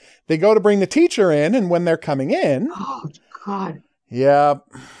 Because they go to bring the teacher in, and when they're coming in. Oh, God. Yeah,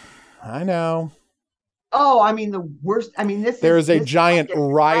 I know. Oh, I mean, the worst. I mean, there's a giant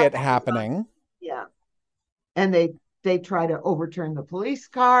riot happening. Yeah. And they try to overturn the police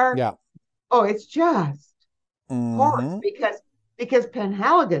car. Yeah. Oh, it's just horrible because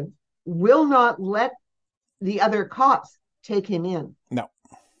Penhaligon will not let the other cops take him in. No.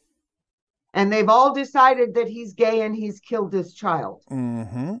 And they've all decided that he's gay and he's killed this child.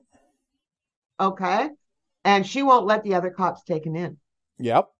 Mm-hmm. Okay. And she won't let the other cops take him in.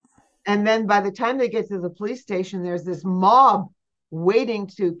 Yep. And then by the time they get to the police station, there's this mob waiting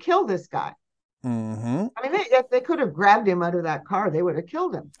to kill this guy. Mm-hmm. I mean, if they could have grabbed him out of that car, they would have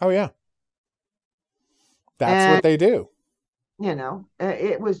killed him. Oh, yeah. That's what they do. You know,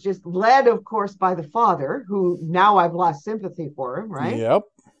 it was just led, of course, by the father, who now I've lost sympathy for him, right? Yep.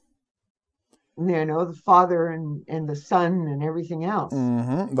 You know, the father and the son and everything else.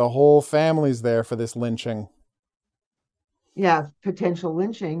 Mm-hmm. The whole family's there for this lynching. Yeah, potential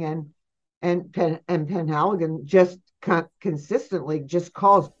lynching. And Penhaligon just consistently just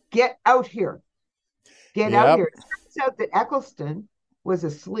calls, get out here. Get out here. It turns out that Eccleston was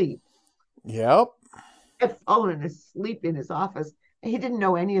asleep. Yep. Had fallen asleep in his office. He didn't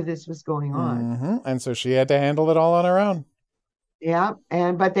know any of this was going on. Mm-hmm. And so she had to handle it all on her own. Yeah.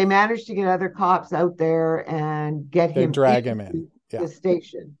 But they managed to get other cops out there and drag him in the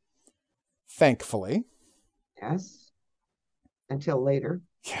station. Thankfully. Yes. Until later.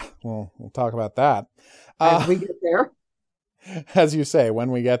 Yeah. Well, we'll talk about that. As we get there. As you say,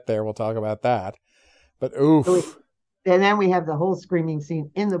 when we get there, we'll talk about that. But oof. And then we have the whole screaming scene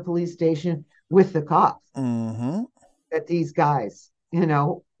in the police station with the cops. Mm-hmm. That these guys, you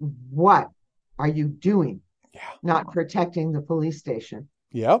know, what are you doing? Yeah. Not protecting the police station.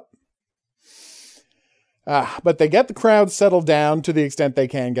 Yep. But they get the crowd settled down to the extent they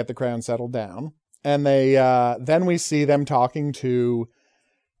can get the crowd settled down. And they then we see them talking to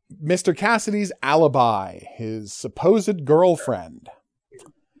Mr. Cassidy's alibi, his supposed girlfriend,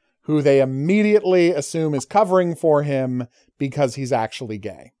 who they immediately assume is covering for him because he's actually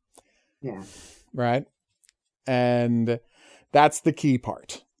gay. Yeah. Right? And that's the key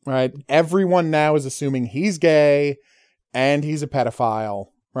part, right? Everyone now is assuming he's gay and he's a pedophile,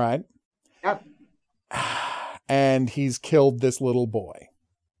 right? Yep. And he's killed this little boy.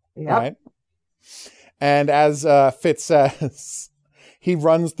 Yep. Right? And as Fitz says, he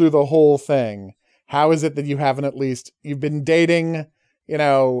runs through the whole thing. How is it that you've been dating, you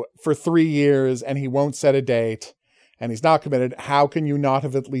know, for 3 years and he won't set a date and he's not committed? How can you not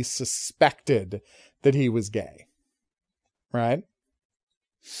have at least suspected that he was gay? Right?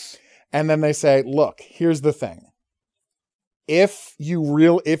 And then they say, look, here's the thing. If you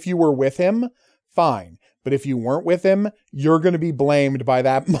were with him, fine. But if you weren't with him, you're going to be blamed by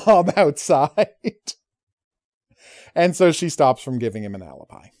that mob outside. And so she stops from giving him an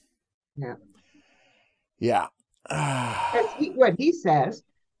alibi. Yeah. Yeah. What he says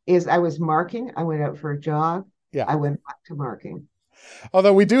is, I was marking. I went out for a jog. Yeah. I went back to marking.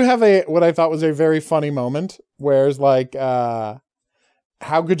 Although we do have what I thought was a very funny moment, where it's like, how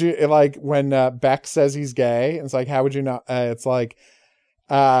could you, like, when Beck says he's gay, it's like, how would you not? It's like,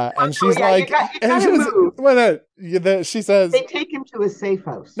 and she's like, she says, they take him to a safe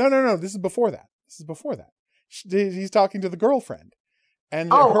house. No. This is before that. He's talking to the girlfriend.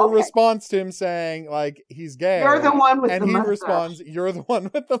 And her response to him saying, like, he's gay. You're the one with the mustache. And he responds, you're the one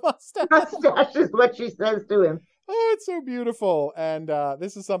with the mustache. Mustache is what she says to him. Oh, it's so beautiful. And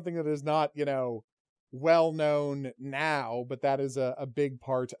this is something that is not, you know, well known now, but that is a big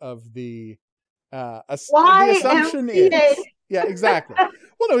part of the The assumption is, yeah, exactly.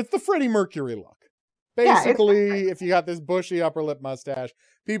 Well, no, it's the Freddie Mercury look. Basically, if you got this bushy upper lip mustache,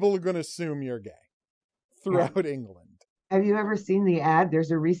 people are going to assume you're gay throughout England. Have you ever seen the ad?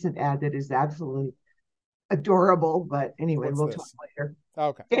 There's a recent ad that is absolutely adorable, but anyway, we'll talk later.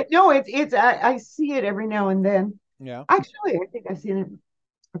 Okay. I see it every now and then. Yeah. Actually, I think I've seen it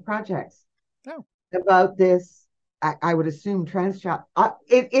for projects. Oh. About this, I would assume trans child.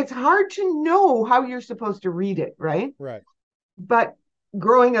 It's hard to know how you're supposed to read it, right? Right. But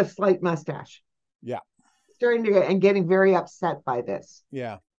growing a slight mustache. Yeah. Starting to and getting very upset by this.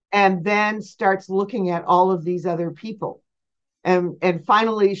 Yeah. And then starts looking at all of these other people. And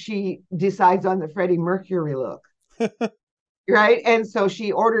finally she decides on the Freddie Mercury look. Right? And so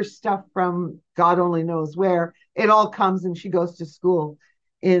she orders stuff from God only knows where. It all comes and she goes to school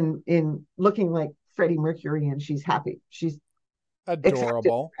in looking like Freddie Mercury, and she's happy. She's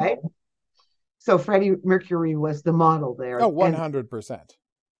adorable. Right? So Freddie Mercury was the model there. Oh, 100%.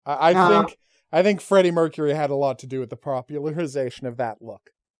 I think Freddie Mercury had a lot to do with the popularization of that look.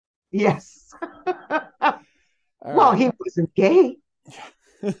 Yes. Well, he wasn't gay.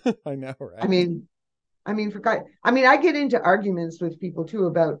 I know, right? I mean, I get into arguments with people too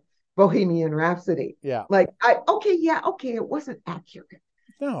about Bohemian Rhapsody. Yeah. Like, it wasn't accurate.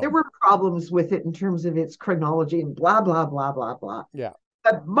 No. There were problems with it in terms of its chronology and blah, blah, blah, blah, blah. Yeah.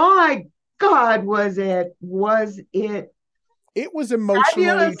 But my God, was it It was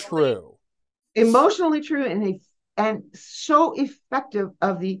emotionally true. Emotionally true and so effective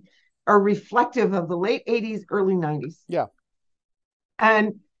reflective of the late 80s, early 90s. Yeah.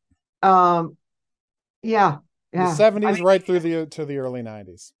 And yeah. The 70s right through to the early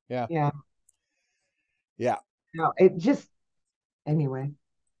 90s. Yeah. Yeah. Yeah. No, it just anyway.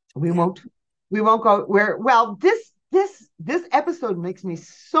 We won't go where. Well, this episode makes me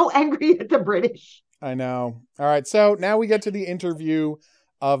so angry at the British. I know. All right, so now we get to the interview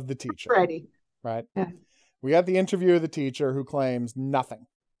of the teacher. Freddie. Right. Yeah. We got the interview of the teacher who claims nothing.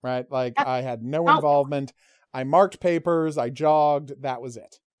 Right. Like I had no involvement. I marked papers. I jogged. That was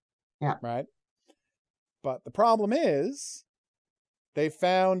it. Yeah. Right. But the problem is, they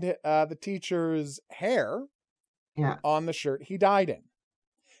found the teacher's hair. Yeah. On the shirt he died in.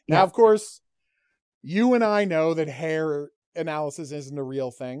 Now, of course, you and I know that hair analysis isn't a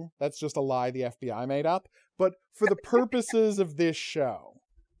real thing. That's just a lie the FBI made up. But for the purposes of this show.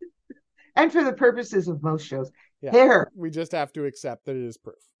 And for the purposes of most shows. Yeah, hair. We just have to accept that it is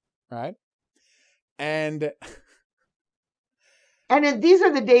proof. Right? And these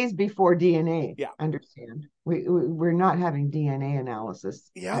are the days before DNA. Yeah. Understand. We're not having DNA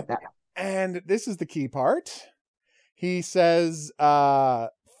analysis. Yeah. At that. And this is the key part. He says,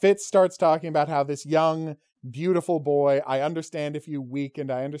 Fitz starts talking about how this young, beautiful boy, I understand if you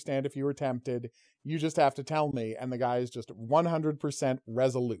weakened, I understand if you were tempted, you just have to tell me. And the guy is just 100%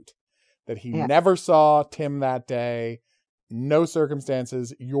 resolute that he never saw Tim that day. No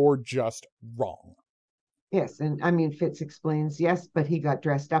circumstances. You're just wrong. Yes. And I mean, Fitz explains, yes, but he got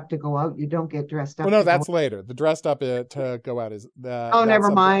dressed up to go out. You don't get dressed up. Well, no, that's later. The dressed up to go out is the. Oh,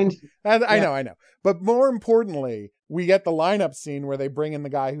 never mind. I know. But more importantly, we get the lineup scene where they bring in the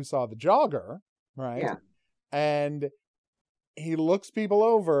guy who saw the jogger, right? Yeah. And he looks people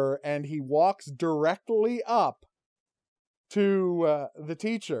over and he walks directly up to the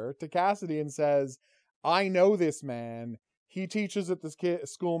teacher, to Cassidy, and says, I know this man. He teaches at this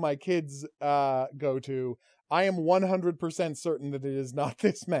school my kids go to. I am 100% certain that it is not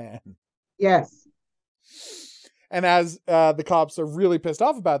this man. Yes. And as the cops are really pissed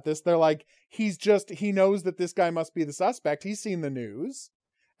off about this, they're like, he knows that this guy must be the suspect. He's seen the news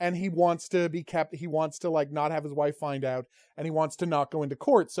and he wants to be kept. He wants to like not have his wife find out and he wants to not go into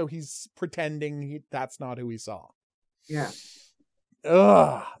court. So he's pretending that's not who he saw. Yeah.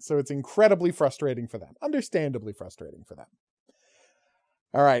 Ugh. So it's incredibly frustrating for them. Understandably frustrating for them.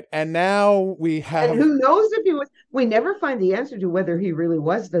 All right. And now we have. And who knows if he was. We never find the answer to whether he really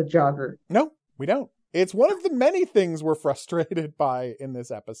was the jogger. No, we don't. It's one of the many things we're frustrated by in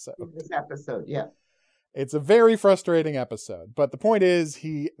this episode. Yeah. It's a very frustrating episode. But the point is,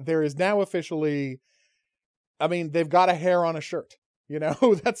 there is now officially. I mean, they've got a hair on a shirt. You know,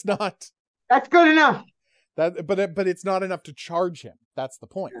 that's good enough. But it's not enough to charge him. That's the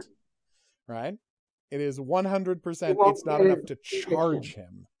point, right? It is 100%. It's not enough to charge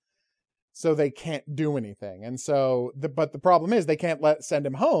him, so they can't do anything. And so, but the problem is they can't send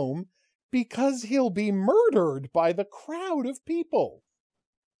him home because he'll be murdered by the crowd of people.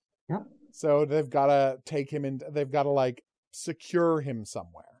 Yep. So they've got to take him in. They've got to like secure him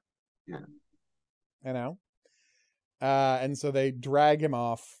somewhere. Yeah. You know. And so they drag him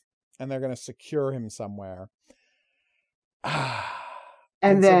off. and they're going to secure him somewhere.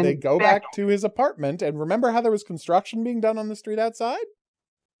 And so then they go back to his apartment, and remember how there was construction being done on the street outside?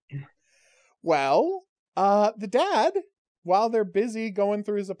 Well, the dad, while they're busy going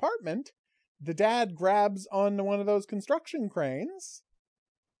through his apartment, the dad grabs on one of those construction cranes,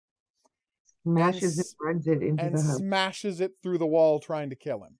 smashes it, runs it into and the house. smashes it through the wall, trying to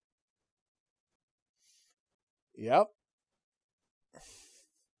kill him. Yep.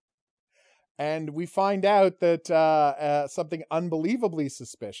 And we find out that something unbelievably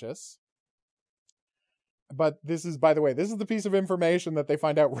suspicious. But this is, by the way, this is the piece of information that they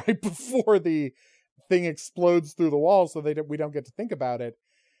find out right before the thing explodes through the wall, so we don't get to think about it.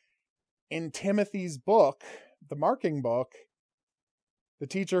 In Timothy's book, the marking book, the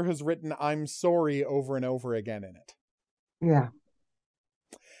teacher has written "I'm sorry" over and over again in it. Yeah.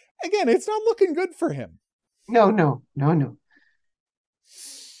 Again, it's not looking good for him. No.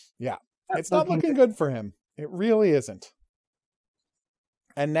 Yeah. It's not looking good for him. It really isn't.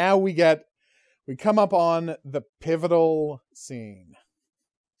 And now we come up on the pivotal scene.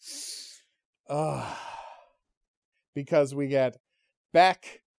 Because we get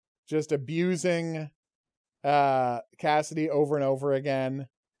Beck just abusing Cassidy over and over again,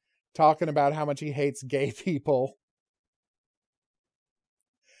 talking about how much he hates gay people.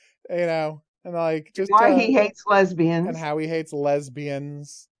 And like just why he hates lesbians, and how he hates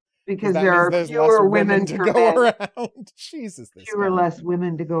lesbians. Because there are fewer women to go around. Jesus, this fewer less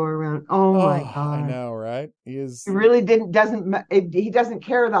women to go around. Oh my God! I know, right? He really doesn't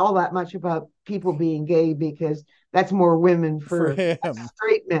care all that much about people being gay, because that's more women for him.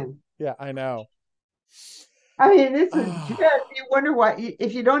 Straight men. Yeah, I know. I mean, it's you wonder why,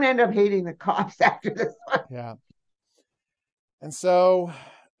 if you don't end up hating the cops after this one. Yeah. And so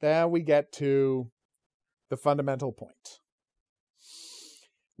then we get to the fundamental point.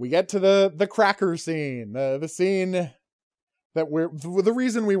 We get to the cracker scene, the scene that the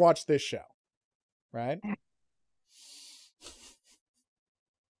reason we watch this show, right?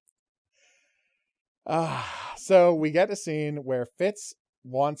 So we get a scene where Fitz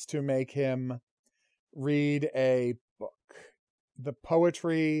wants to make him read a book, the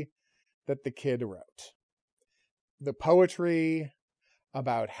poetry that the kid wrote, the poetry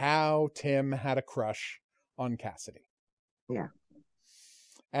about how Tim had a crush on Cassidy. Yeah.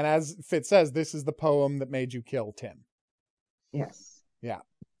 And as Fitz says, this is the poem that made you kill Tim. Yes. Yeah.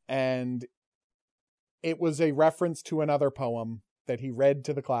 And it was a reference to another poem that he read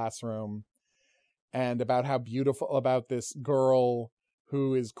to the classroom, and about how beautiful, about this girl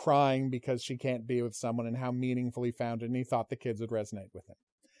who is crying because she can't be with someone, and how meaningful he found it. And he thought the kids would resonate with him.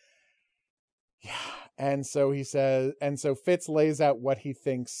 Yeah. And so he says, and so Fitz lays out what he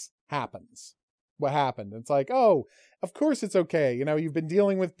thinks happens. What happened. It's like, oh, of course it's okay. You've been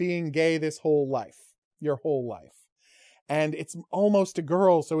dealing with being gay your whole life. And it's almost a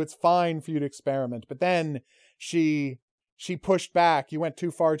girl, so it's fine for you to experiment. But then she pushed back. You went too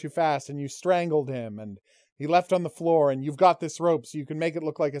far too fast, and you strangled him, and he left on the floor, and you've got this rope so you can make it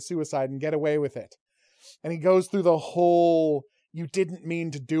look like a suicide and get away with it. And he goes through the whole, you didn't mean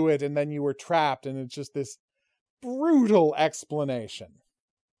to do it, and then you were trapped, and it's just this brutal explanation.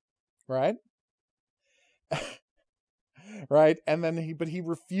 Right? Right? And then he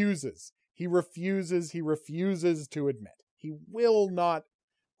refuses. He refuses to admit. He will not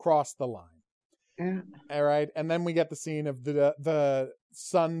cross the line. Yeah. All right. And then we get the scene of the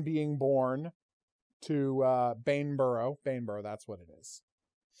son being born to Bainborough. Bainborough, that's what it is.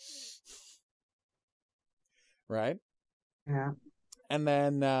 Right? Yeah. And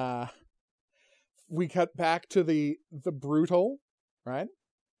then we cut back to the brutal, right?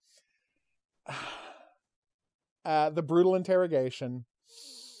 The brutal interrogation.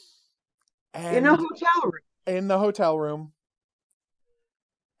 And in a hotel room. In the hotel room.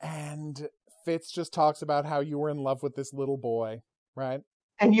 And Fitz just talks about how you were in love with this little boy, right?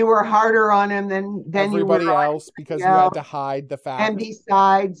 And you were harder on him than everybody else, because you had to hide the fact. And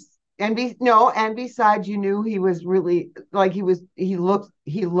besides, you knew he was really, like, he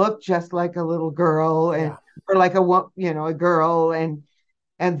looked just like a little girl, and or like a girl, and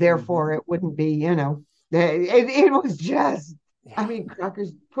therefore it wouldn't be, it was just, I mean,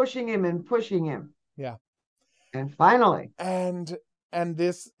 Crocker's pushing him. Yeah. And finally. And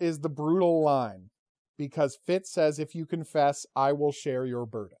this is the brutal line, because Fitz says, if you confess, I will share your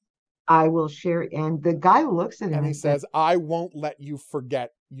burden. I will share. And the guy looks at him and he says, I won't let you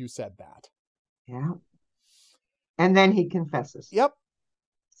forget you said that. Yeah. And then he confesses. Yep.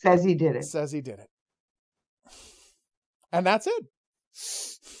 Says he did it. And that's it.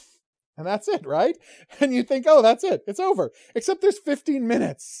 And that's it, right? And you think, oh, that's it. It's over. Except there's 15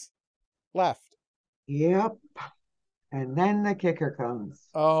 minutes left. Yep. And then the kicker comes.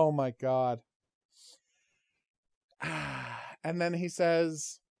 Oh my God. And then he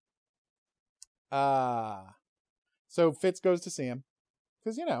says, so Fitz goes to see him.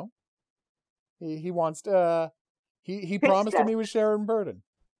 Because, you know, he wants to, he promised him he was sharing burden.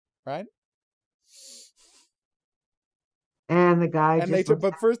 Right? And the guy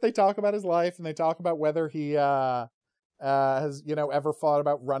but first they talk about his life, and they talk about whether he has, you know, ever thought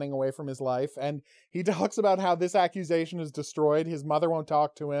about running away from his life. And he talks about how this accusation is destroyed. His mother won't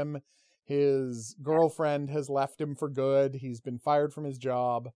talk to him. His girlfriend has left him for good. He's been fired from his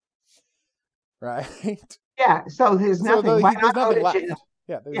job. Right? Yeah. So there's nothing. Why there's not nothing go to left.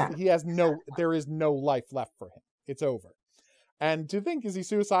 jail? There is no life left for him. It's over. And to think, is he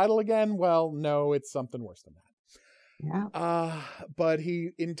suicidal again? Well, no, it's something worse than that. Yeah. But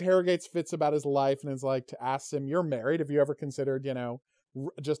he interrogates Fitz about his life and is like, to ask him, you're married. Have you ever considered, you know,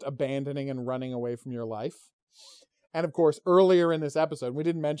 just abandoning and running away from your life? And of course, earlier in this episode, we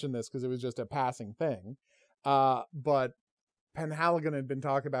didn't mention this because it was just a passing thing. But Penhaligon had been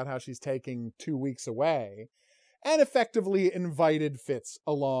talking about how she's taking 2 weeks away and effectively invited Fitz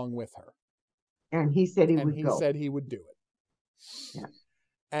along with her. And he said he would go. He said he would do it. Yeah.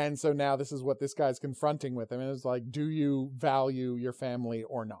 And so now this is what this guy's confronting with him. And it's like, do you value your family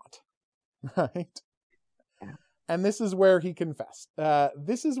or not? Right? Yeah. And this is where he confessed.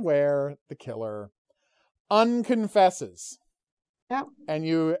 This is where the killer unconfesses. Yeah.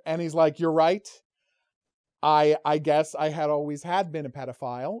 And he's like, you're right. I guess I had always been a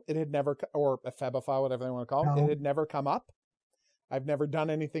pedophile. It had never, or a febophile, whatever they want to call it. No. It had never come up. I've never done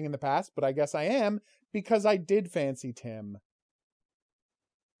anything in the past, but I guess I am, because I did fancy Tim.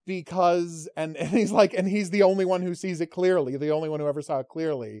 Because, and he's like, and he's the only one who sees it clearly, the only one who ever saw it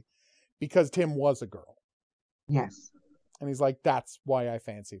clearly, because Tim was a girl. Yes. And he's like, that's why I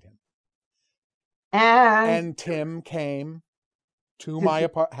fancied him. And Tim came to my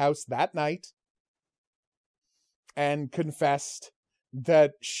house that night and confessed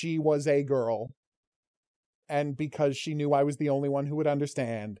that she was a girl. And because she knew I was the only one who would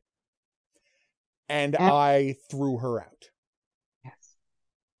understand. And I threw her out. Yes.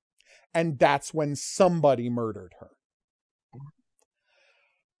 And that's when somebody murdered her.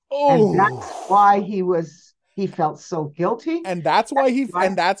 Oh. And that's why he felt so guilty. And that's why he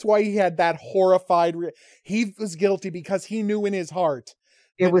had that horrified he was guilty because he knew in his heart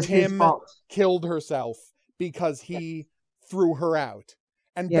it was Tim his fault. Killed herself because he threw her out.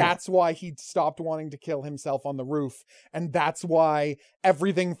 And that's why he stopped wanting to kill himself on the roof. And that's why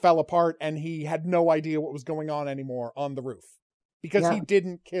everything fell apart and he had no idea what was going on anymore on the roof. Because he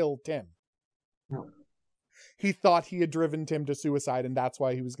didn't kill Tim. No. He thought he had driven Tim to suicide, and that's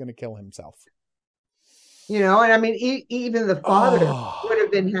why he was going to kill himself. You know, and I mean, even the father would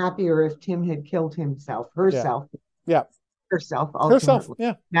have been happier if Tim had killed herself. Yeah. Herself, ultimately. Herself,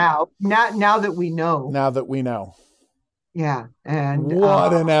 yeah. Now that we know. Now that we know. Yeah. And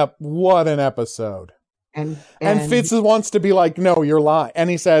what an episode. And Fitz wants to be like, no, you're lying. And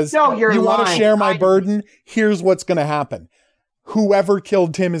he says, no, you want to share my burden? Here's what's going to happen. Whoever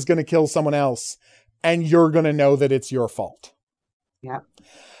killed Tim is going to kill someone else, and you're going to know that it's your fault. Yeah.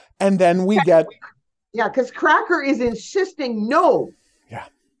 And then we get... Yeah, because Cracker is insisting, no. Yeah.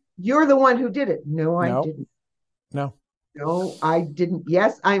 You're the one who did it. No, I didn't. No, I didn't.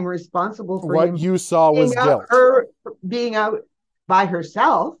 Yes, I'm responsible for what you saw was guilt. Her being out by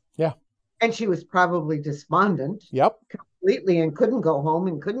herself. Yeah. And she was probably despondent. Yep. Completely, and couldn't go home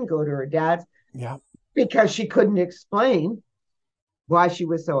and couldn't go to her dad's. Yeah. Because she couldn't explain why she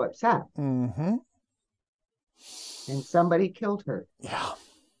was so upset. Mm-hmm. And somebody killed her. Yeah.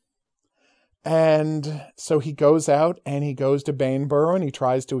 And so he goes out and he goes to Bainborough and he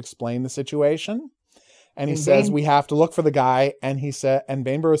tries to explain the situation. And he says, we have to look for the guy. And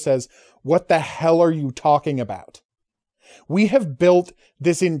Bainborough says, what the hell are you talking about? We have built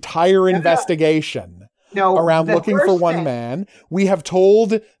this entire investigation around looking for one man. We have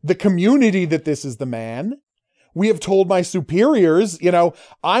told the community that this is the man. We have told my superiors,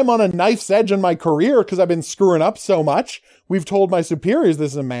 I'm on a knife's edge in my career because I've been screwing up so much. We've told my superiors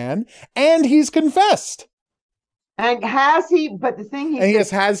this is a man, and he's confessed. And has he? But the thing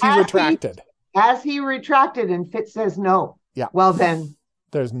has he retracted? Has he retracted? And Fitz says no. Yeah. Well, then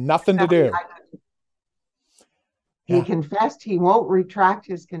there's nothing to do. He confessed. He won't retract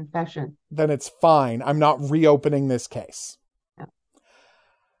his confession. Then it's fine. I'm not reopening this case.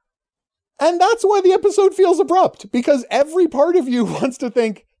 And that's why the episode feels abrupt, because every part of you wants to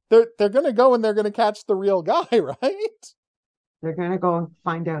think they're going to go and they're going to catch the real guy, right? They're going to go and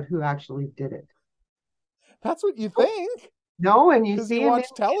find out who actually did it. That's what you think. No, and you because he see him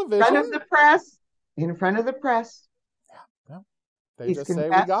watched in front television. of the press. In front of the press. Yeah, no, they He's just say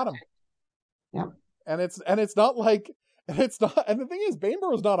we got him. Yeah. And it's not like, and it's not, and the thing is,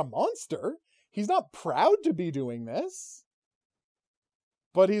 Bainborough's not a monster. He's not proud to be doing this.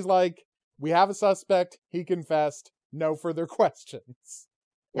 But he's like, we have a suspect. He confessed. No further questions.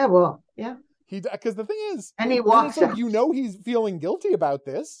 Yeah, well, yeah. Because the thing is, And he and walks it's like, out. you know, he's feeling guilty about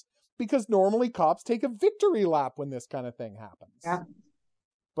this because normally cops take a victory lap when this kind of thing happens. Yeah.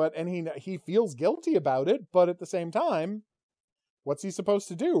 But, and he feels guilty about it, but at the same time, what's he supposed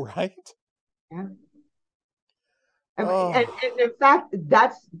to do, right? Yeah. And in fact,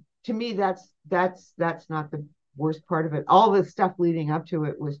 to me, that's not the worst part of it. All the stuff leading up to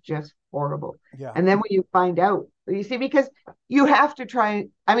it was just horrible. Yeah. And then when you find out, you see, because you have to try,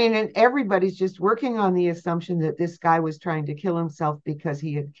 I mean, and everybody's just working on the assumption that this guy was trying to kill himself because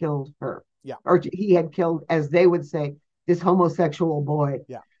he had killed her. Yeah. Or he had killed, as they would say, this homosexual boy.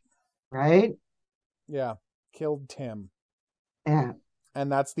 Yeah. Right? Yeah. Killed Tim. Yeah.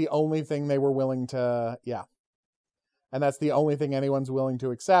 And that's the only thing they were willing to, yeah. And that's the only thing anyone's willing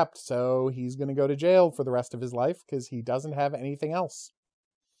to accept. So he's going to go to jail for the rest of his life because he doesn't have anything else.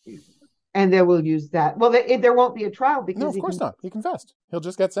 And they will use that. Well, there won't be a trial because no, of course not. He confessed. He'll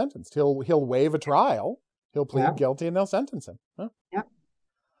just get sentenced. He'll waive a trial. He'll plead guilty, and they'll sentence him. Huh? Yeah.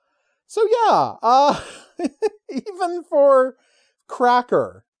 So yeah, even for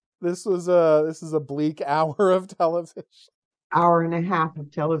Cracker, this is a bleak hour of television. Hour and a half of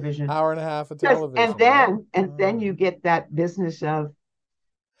television. Hour and a half of television. And then you get that business of.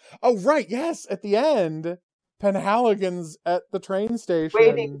 Oh right, yes. At the end, Penhaligon's at the train station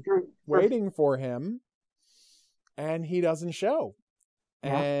waiting for him, and he doesn't show.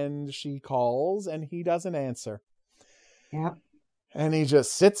 Yeah. And she calls, and he doesn't answer. Yep. And he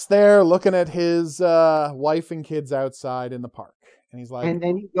just sits there looking at his wife and kids outside in the park, and he's like. And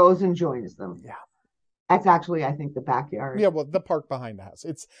then he goes and joins them. Yeah. That's actually, I think, the backyard. Yeah, well, the park behind the house.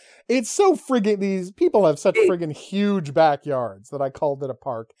 It's so friggin', these people have such friggin' huge backyards that I called it a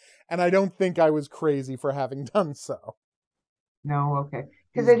park. And I don't think I was crazy for having done so. No, okay.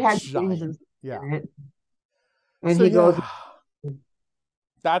 Because it had things in it. And so, he goes.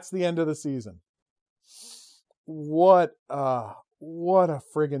 That's the end of the season. What a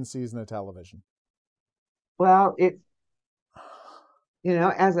friggin' season of television. Well, it's,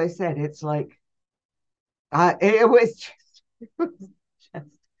 as I said, it's like, it was just,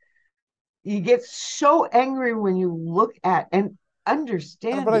 you get so angry when you look at and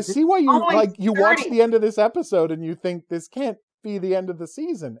understand. But I see why you watch the end of this episode and you think this can't be the end of the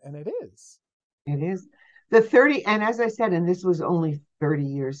season, and it is. It is. The 30, and as I said, and this was only 30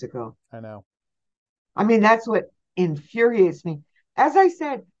 years ago. I know. I mean, that's what infuriates me. As I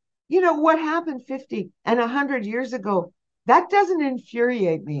said, what happened 50 and 100 years ago, that doesn't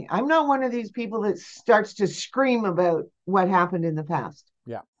infuriate me. I'm not one of these people that starts to scream about what happened in the past.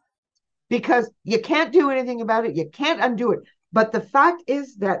 Yeah. Because you can't do anything about it. You can't undo it. But the fact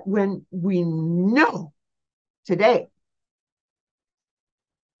is that when we know today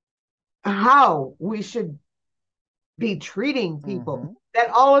how we should be treating people, that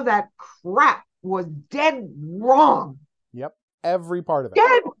all of that crap was dead wrong. Yep. Every part of it.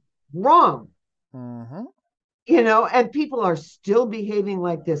 Dead wrong. Mm-hmm. And people are still behaving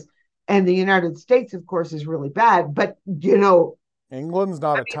like this. And the United States, of course, is really bad. But, England's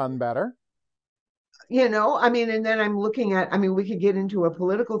not a ton better. And then I'm looking at, we could get into a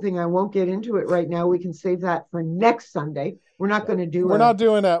political thing. I won't get into it right now. We can save that for next Sunday. We're not going to do We're not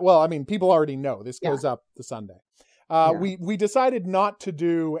doing it. Well, people already know this goes up the Sunday. We decided not to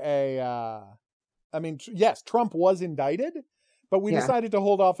do yes, Trump was indicted. But we decided to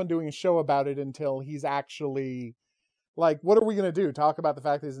hold off on doing a show about it until he's actually, what are we going to do? Talk about the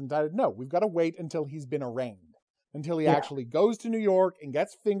fact that he's indicted? No, we've got to wait until he's been arraigned, until he actually goes to New York and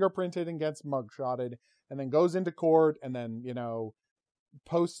gets fingerprinted and gets mugshotted, and then goes into court and then,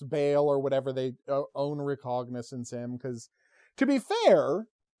 posts bail or whatever they own recognizance him. Because to be fair,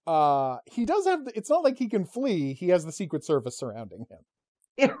 he does have, it's not like he can flee. He has the Secret Service surrounding him.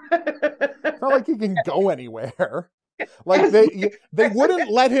 It's not like he can go anywhere. Like they wouldn't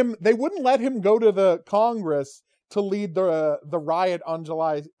let him go to the Congress to lead the riot on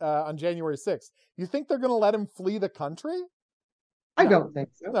January 6th. You think they're going to let him flee the country? I don't think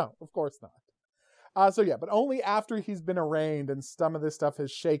so. No, of course not. But only after he's been arraigned and some of this stuff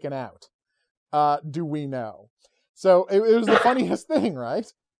has shaken out, do we know. So it was the funniest thing,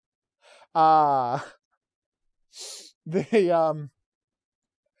 right?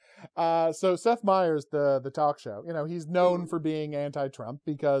 So Seth Meyers, the talk show, he's known for being anti-Trump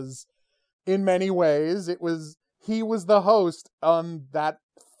because in many ways it was he was the host on that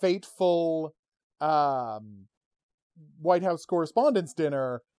fateful White House Correspondents'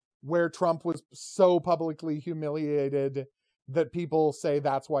 Dinner where Trump was so publicly humiliated that people say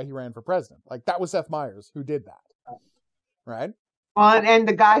that's why he ran for president. Like, that was Seth Meyers who did that, right? And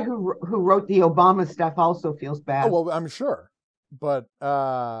the guy who wrote the Obama stuff also feels bad. Oh, well, I'm sure. But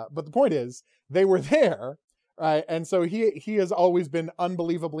the point is, they were there, right? And so he has always been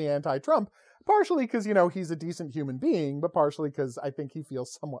unbelievably anti-Trump, partially because, you know, he's a decent human being, but partially because I think he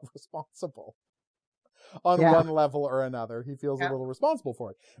feels somewhat responsible. On one level or another, he feels a little responsible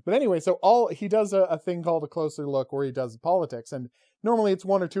for it. But anyway, so he does a thing called A Closer Look where he does politics, and normally it's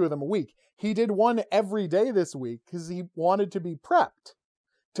 1 or 2 of them a week. He did one every day this week because he wanted to be prepped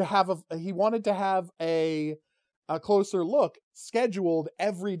to have he wanted to have a closer look scheduled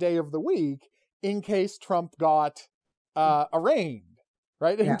every day of the week in case Trump got arraigned,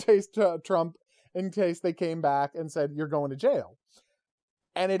 right? In case in case they came back and said, you're going to jail.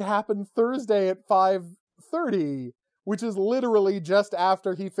 And it happened Thursday at 5:30, which is literally just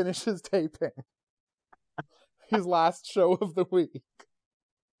after he finishes taping his last show of the week.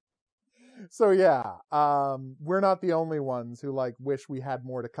 So yeah, we're not the only ones who like wish we had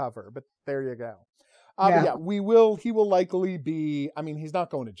more to cover, but there you go. But yeah, he will likely be, I mean, he's not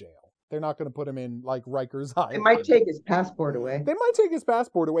going to jail. They're not going to put him in like Rikers Island. They might take his passport away. But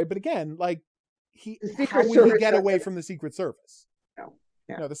again, like how would he get away from the Secret Service? No.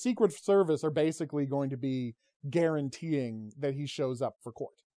 Yeah. No, the Secret Service are basically going to be guaranteeing that he shows up for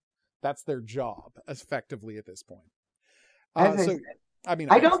court. That's their job, effectively, at this point.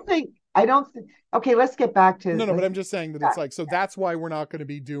 Okay, let's get back to... No, but I'm just saying that it's like, so that's why we're not going to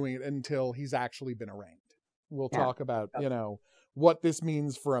be doing it until he's actually been arraigned. We'll talk about, you know, what this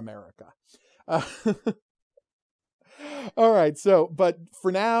means for America. All right, but for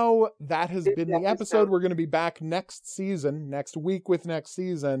now, that has been the episode. We're going to be back next week with next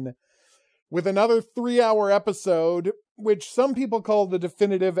season, with another 3-hour episode, which some people call the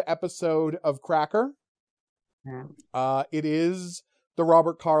definitive episode of Cracker. Yeah. It is the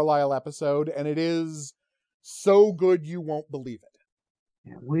Robert Carlyle episode, and it is so good you won't believe it.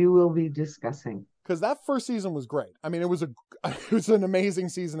 Yeah, we will be discussing. Because that first season was great. I mean, it was an amazing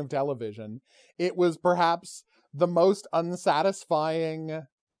season of television. It was perhaps the most unsatisfying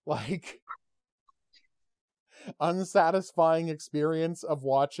experience of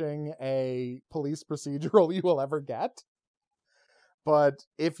watching a police procedural you will ever get. But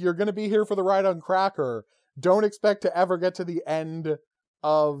if you're going to be here for the ride on Cracker, don't expect to ever get to the end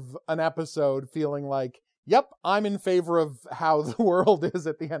of an episode feeling like, yep, I'm in favor of how the world is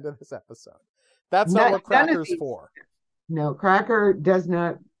at the end of this episode. That's not what Cracker's for. No, Cracker does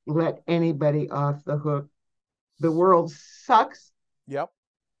not let anybody off the hook. The world sucks. Yep.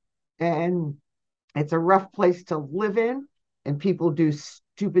 And it's a rough place to live in, and people do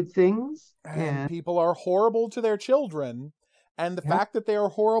stupid things. And people are horrible to their children. And the fact that they are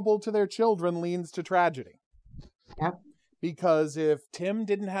horrible to their children leads to tragedy. Yep. Because if Tim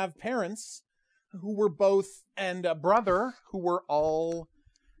didn't have parents who were both, and a brother who were all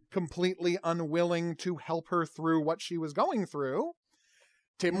completely unwilling to help her through what she was going through,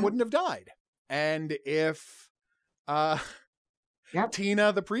 Tim wouldn't have died. And if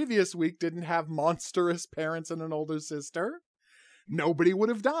Tina the previous week didn't have monstrous parents and an older sister, nobody would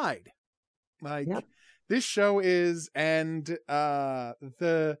have died. This show is, and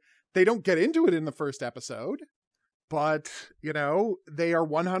they don't get into it in the first episode, but you know, they are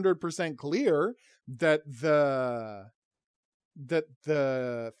 100% clear that the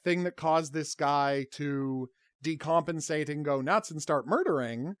thing that caused this guy to decompensate and go nuts and start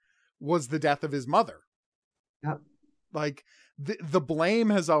murdering was the death of his mother. Yep. Like the blame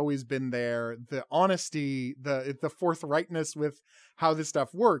has always been there. The honesty, the forthrightness with how this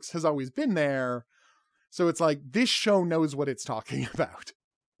stuff works has always been there. So it's like, this show knows what it's talking about.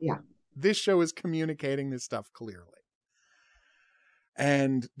 Yeah. This show is communicating this stuff clearly.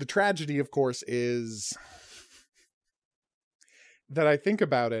 And the tragedy, of course, is that I think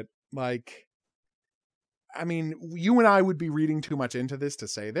about it, like, I mean, you and I would be reading too much into this to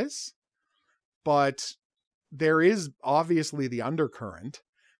say this, but there is obviously the undercurrent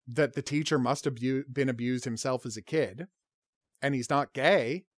that the teacher must have been abused himself as a kid, and he's not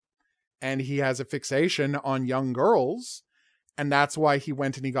gay, and he has a fixation on young girls, and that's why he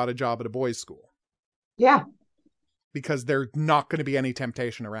went and he got a job at a boys' school. Yeah. Because there's not going to be any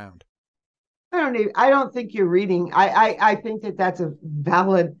temptation around. I don't think you're reading. I think that's a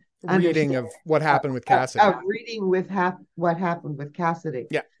valid reading of what happened with Cassidy. Reading with what happened with Cassidy.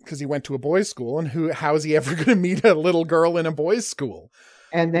 Yeah, because he went to a boys' school, and how is he ever going to meet a little girl in a boys' school?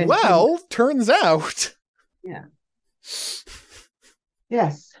 And then, turns out Yeah.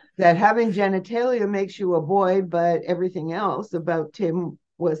 Yes. That having genitalia makes you a boy, but everything else about Tim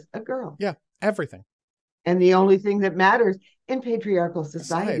was a girl. Yeah. Everything. And the only thing that matters in patriarchal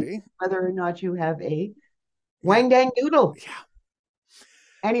society Society. is whether or not you have a wang dang doodle. Yeah.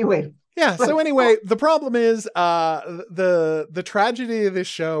 Anyway. Yeah. So anyway, the problem is the tragedy of this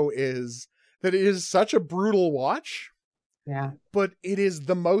show is that it is such a brutal watch. Yeah. But it is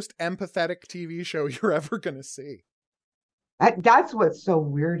the most empathetic TV show you're ever going to see. That's what's so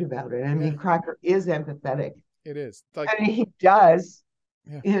weird about it. I mean, Cracker is empathetic. It is. Like, I mean, he does,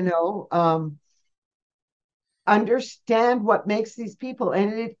 you know, understand what makes these people.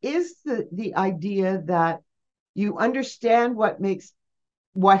 And it is the idea that you understand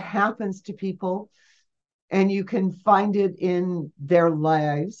what happens to people, and you can find it in their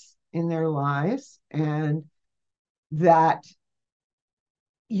lives, and that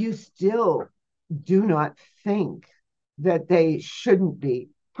you still do not think that they shouldn't be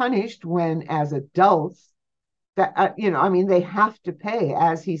punished when, as adults, that you know, I mean, they have to pay,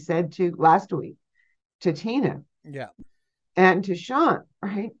 as he said to last week to Tina, and to Sean,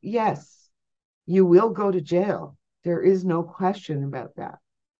 right? Yes, you will go to jail. There is no question about that.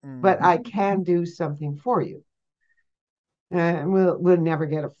 But I can do something for you. And we'll never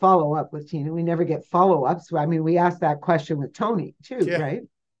get a follow-up with Tina. We never get follow-ups. I mean, we asked that question with Tony too, right?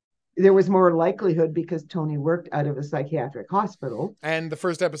 There was more likelihood because Tony worked out of a psychiatric hospital. And the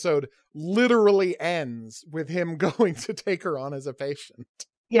first episode literally ends with him going to take her on as a patient.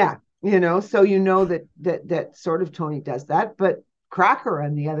 Yeah, you know, so you know that sort of Tony does that, but Cracker,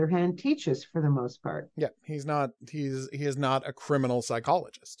 on the other hand, teaches for the most part. Yeah, he is not a criminal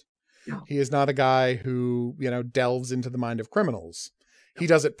psychologist. No. He is not a guy who, you know, delves into the mind of criminals. He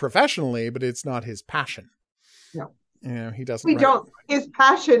does it professionally, but it's not his passion. No. You know, he doesn't. His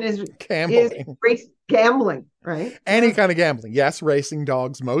passion is gambling, right? Any kind of gambling. Yes, racing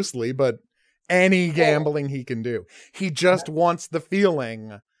dogs mostly, but any gambling he can do. He just wants the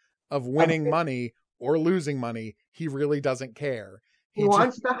feeling of winning money or losing money. He really doesn't care. He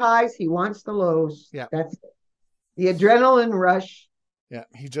wants the highs. He wants the lows. Yeah. That's it. The adrenaline rush. Yeah.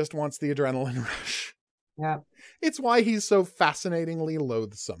 He just wants the adrenaline rush. Yeah. It's why he's so fascinatingly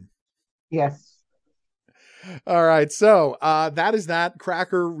loathsome. Yes. All right. So that is that.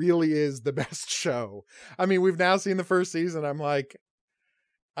 Cracker really is the best show. I mean, we've now seen the first season. I'm like,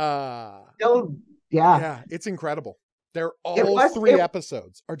 yeah, it's incredible. They're all three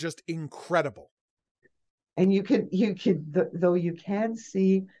episodes are just incredible. And you can though you can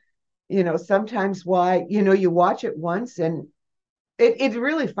see, you know, sometimes why, you know, you watch it once and it's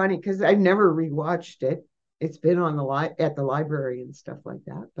really funny because I've never rewatched it. It's been on at the library and stuff like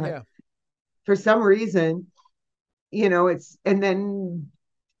that. But for some reason, you know, and then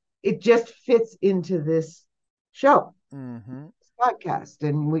it just fits into this show, this podcast,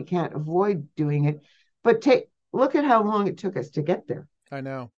 and we can't avoid doing it. But look at how long it took us to get there. I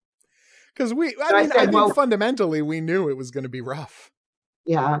know. Because I think fundamentally we knew it was going to be rough.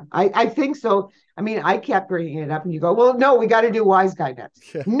 Yeah, I think so. I mean, I kept bringing it up and you go, well, no, we got to do Wise Guy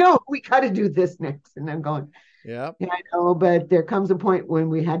next. Yeah. No, we got to do this next. And I'm going, yeah, I know, but there comes a point when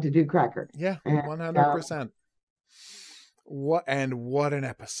we had to do Cracker. Yeah, 100%. What an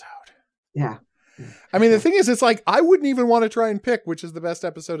episode. Yeah. I mean, the thing is, it's like, I wouldn't even want to try and pick which is the best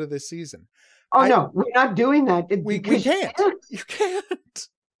episode of this season. Oh, no, we're not doing that. We can't. You can't.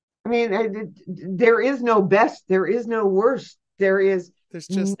 I mean, there is no best. There is no worst. There's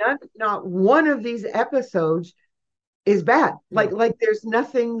just not one of these episodes is bad. Like there's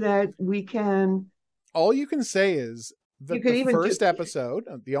nothing that we can. All you can say is that the first episode.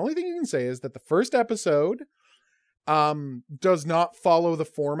 The only thing you can say is that the first episode does not follow the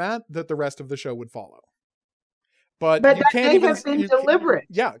format that the rest of the show would follow. But you can't even have been deliberate.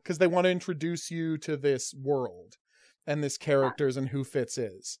 Yeah, because they want to introduce you to this world and this characters and who Fitz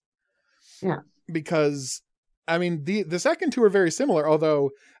is. Yeah, because. I mean, the second two are very similar,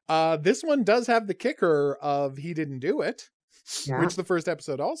 although this one does have the kicker of he didn't do it, which the first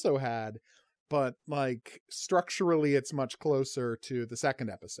episode also had. But like structurally, it's much closer to the second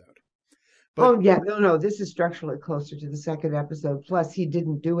episode. But, no, this is structurally closer to the second episode. Plus, he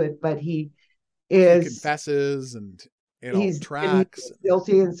didn't do it, but he confesses and it all tracks. He's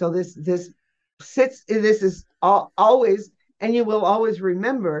guilty, and so this is always, and you will always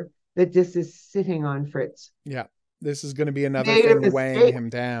remember that this is sitting on Fritz. Yeah. This is going to be another thing weighing him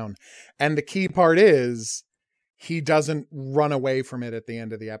down. And the key part is he doesn't run away from it at the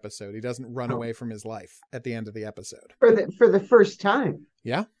end of the episode. He doesn't run away from his life at the end of the episode. For the first time.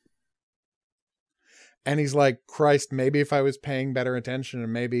 Yeah. And he's like, Christ, maybe if I was paying better attention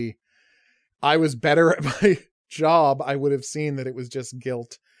and maybe I was better at my job, I would have seen that it was just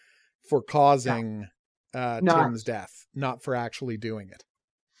guilt for causing Tim's death, not for actually doing it.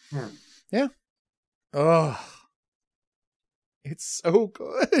 Yeah. Oh, it's so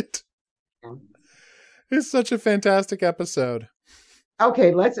good. It's such a fantastic episode.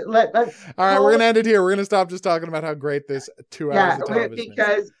 Okay, let's all right, we're gonna end it here. We're gonna stop just talking about how great this 2 hours of television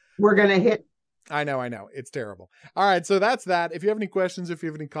because is. We're gonna hit. I know. It's terrible. All right, so that's that. If you have any questions, if you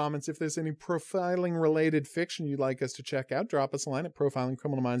have any comments, if there's any profiling related fiction you'd like us to check out, drop us a line at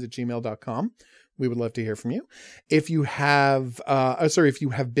profilingcriminalminds@gmail.com. We would love to hear from you. If you have, if you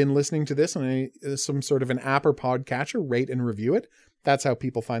have been listening to this on some sort of an app or podcatcher, rate and review it. That's how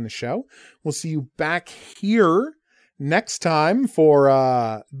people find the show. We'll see you back here next time for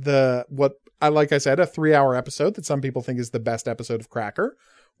like I said, a 3-hour episode that some people think is the best episode of Cracker.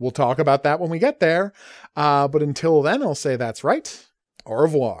 We'll talk about that when we get there. But until then, I'll say that's right. Au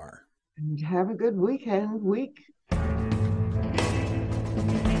revoir. And have a good week.